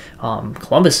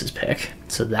Columbus's pick.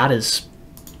 So that is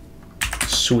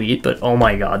sweet, but oh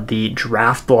my god, the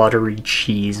draft lottery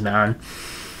cheese, man.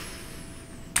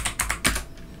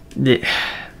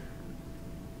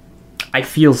 I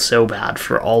feel so bad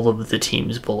for all of the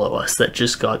teams below us that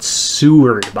just got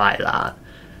sewered by that.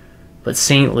 But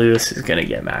St. Louis is going to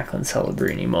get Macklin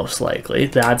Celebrini most likely.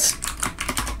 That's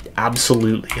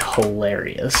absolutely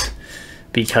hilarious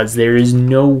because there is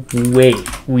no way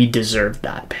we deserve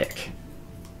that pick.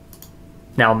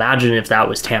 Now imagine if that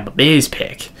was Tampa Bay's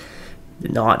pick,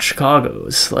 not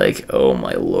Chicago's. Like, oh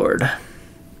my lord.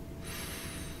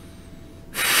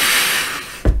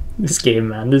 This game,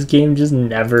 man, this game just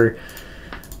never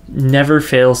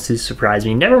fails to surprise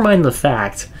me. Never mind the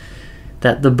fact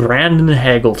that the Brandon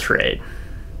Hagel trade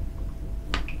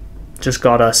just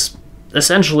got us,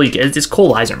 essentially, it's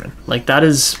Cole Yzerman. Like, that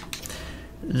is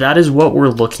what we're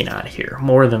looking at here,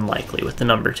 more than likely, with the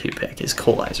number 2 pick, is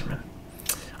Cole Yzerman.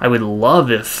 I would love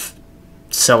if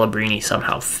Celebrini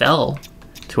somehow fell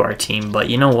to our team, but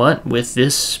you know what? With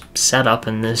this setup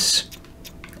and this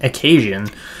occasion,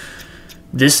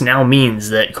 this now means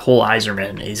that Cole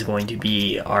Yzerman is going to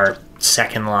be our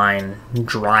second-line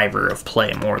driver of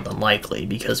play, more than likely,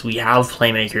 because we have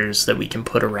playmakers that we can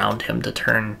put around him to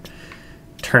turn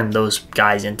those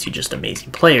guys into just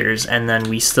amazing players, and then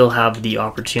we still have the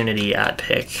opportunity at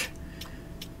pick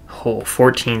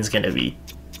 14 is going to be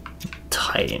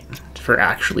tight for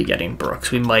actually getting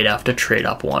Brooks. We might have to trade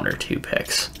up 1 or 2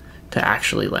 picks to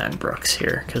actually land Brooks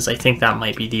here, because I think that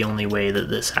might be the only way that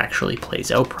this actually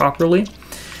plays out properly.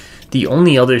 The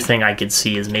only other thing I could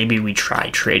see is maybe we try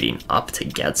trading up to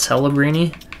get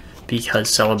Celebrini, because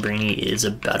Celebrini is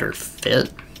a better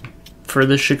fit for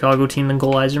the Chicago team than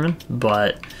Cole Yzerman,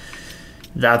 but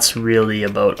that's really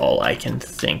about all I can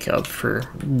think of for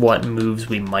what moves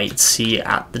we might see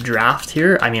at the draft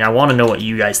here. I mean, I want to know what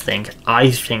you guys think.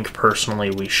 I think personally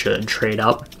we should trade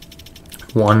up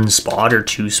 1 spot or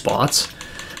 2 spots.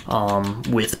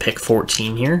 with pick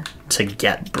 14 here to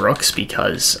get Brooks,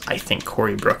 because I think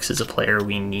Corey Brooks is a player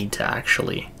we need to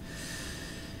actually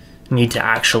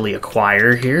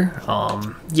acquire here.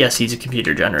 Yes, he's a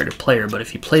computer-generated player, but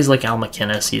if he plays like Al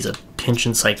McInnes, he's a pinch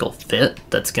and cycle fit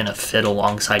that's going to fit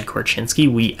alongside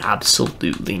Korchinski. We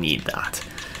absolutely need that.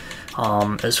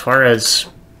 As far as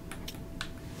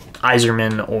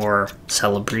Yzerman or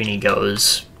Celebrini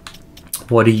goes,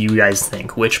 what do you guys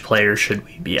think? Which player should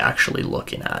we be actually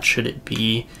looking at? Should it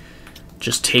be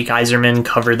just take Yzerman,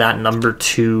 cover that number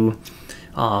 2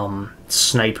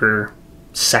 sniper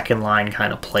second line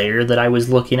kind of player that I was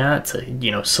looking at to, you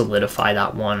know, solidify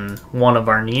that one of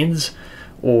our needs?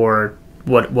 Or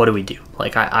what do we do?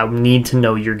 Like, I need to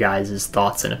know your guys'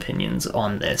 thoughts and opinions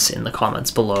on this in the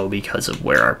comments below, because of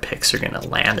where our picks are going to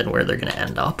land and where they're going to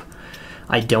end up.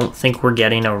 I don't think we're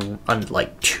getting a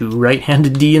like 2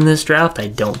 right-handed D in this draft. I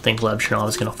don't think Lev Chanel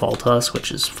is going to fall to us,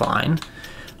 which is fine.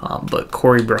 But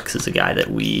Corey Brooks is a guy that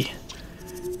we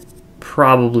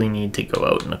probably need to go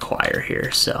out and acquire here.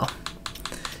 So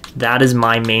that is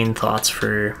my main thoughts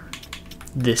for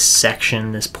this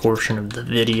section, this portion of the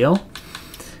video.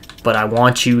 But I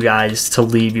want you guys to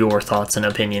leave your thoughts and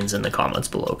opinions in the comments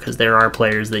below, because there are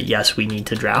players that, yes, we need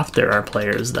to draft. There are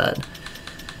players that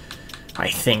I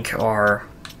think are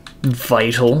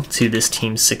vital to this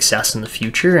team's success in the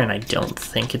future, and I don't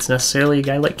think it's necessarily a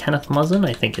guy like Kenneth Muzzin.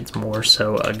 I think it's more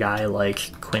so a guy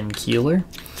like Quinn Keeler.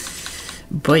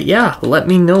 But yeah, let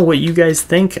me know what you guys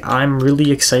think. I'm really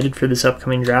excited for this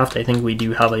upcoming draft. I think we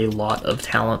do have a lot of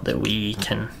talent that we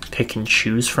can pick and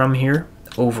choose from here.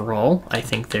 Overall, I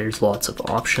think there's lots of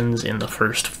options in the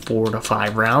first 4 to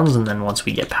 5 rounds, and then once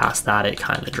we get past that, it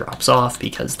kind of drops off,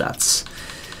 because that's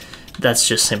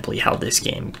just simply how this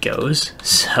game goes.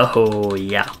 So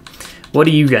yeah, what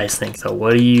do you guys think though?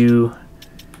 What do you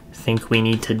think we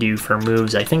need to do for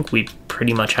moves? I think we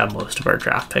pretty much have most of our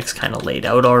draft picks kind of laid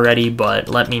out already, but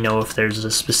let me know if there's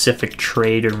a specific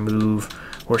trade or move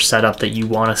or setup that you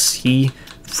want to see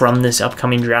from this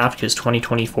upcoming draft, because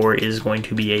 2024 is going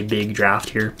to be a big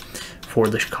draft here for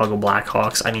the Chicago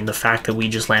Blackhawks. I mean, the fact that we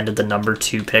just landed the number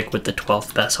 2 pick with the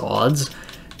 12th best odds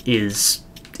is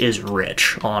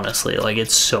rich, honestly. Like,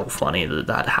 it's so funny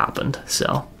that happened.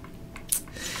 So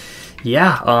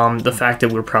yeah, the fact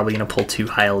that we're probably going to pull 2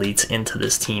 high elites into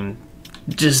this team,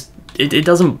 just it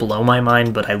doesn't blow my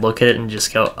mind, but I look at it and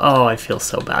just go, oh, I feel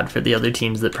so bad for the other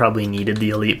teams that probably needed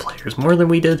the elite players more than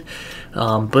we did.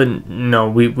 But no,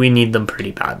 we need them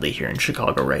pretty badly here in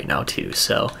Chicago right now too.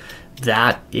 So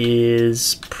that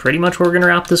is pretty much where we're going to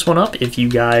wrap this one up. If you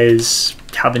guys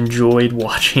have enjoyed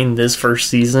watching this first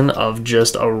season of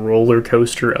just a roller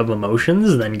coaster of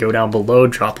emotions, then go down below,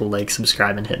 drop a like,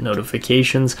 subscribe, and hit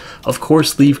notifications. Of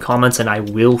course, leave comments, and I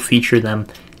will feature them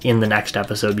in the next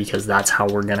episode, because that's how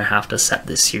we're going to have to set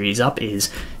this series up, is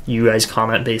you guys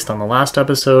comment based on the last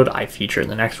episode, I feature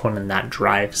the next one, and that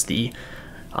drives the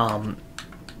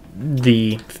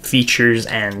features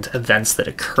and events that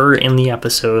occur in the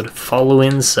episode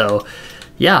following. So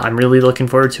yeah, I'm really looking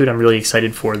forward to it. I'm really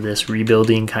excited for this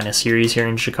rebuilding kind of series here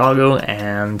in Chicago,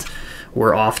 and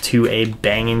we're off to a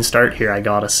banging start here, I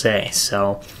gotta say.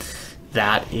 So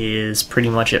that is pretty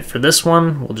much it for this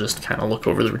one. We'll just kind of look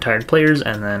over the retired players,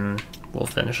 and then we'll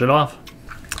finish it off.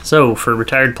 So for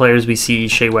retired players, we see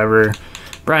Shea Weber,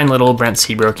 Brian Little, Brent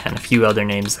Seabrook, and a few other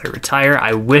names that retire.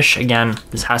 I wish, again,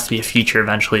 this has to be a feature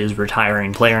eventually, is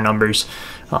retiring player numbers.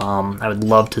 I would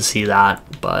love to see that,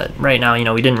 but right now, you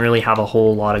know, we didn't really have a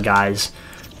whole lot of guys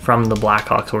from the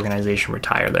Blackhawks organization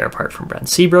retire there, apart from Brent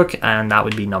Seabrook, and that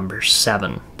would be number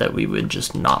 7 that we would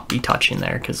just not be touching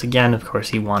there, because again, of course,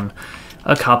 he won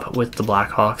a cup with the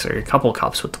Blackhawks, or a couple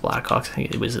cups with the Blackhawks. I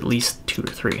think it was at least 2 or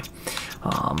 3.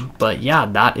 But yeah,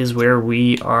 that is where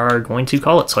we are going to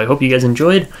call it. So I hope you guys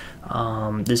enjoyed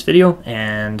this video,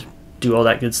 and do all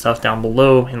that good stuff down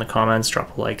below in the comments.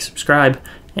 Drop a like, subscribe,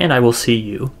 and I will see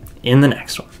you in the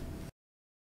next one.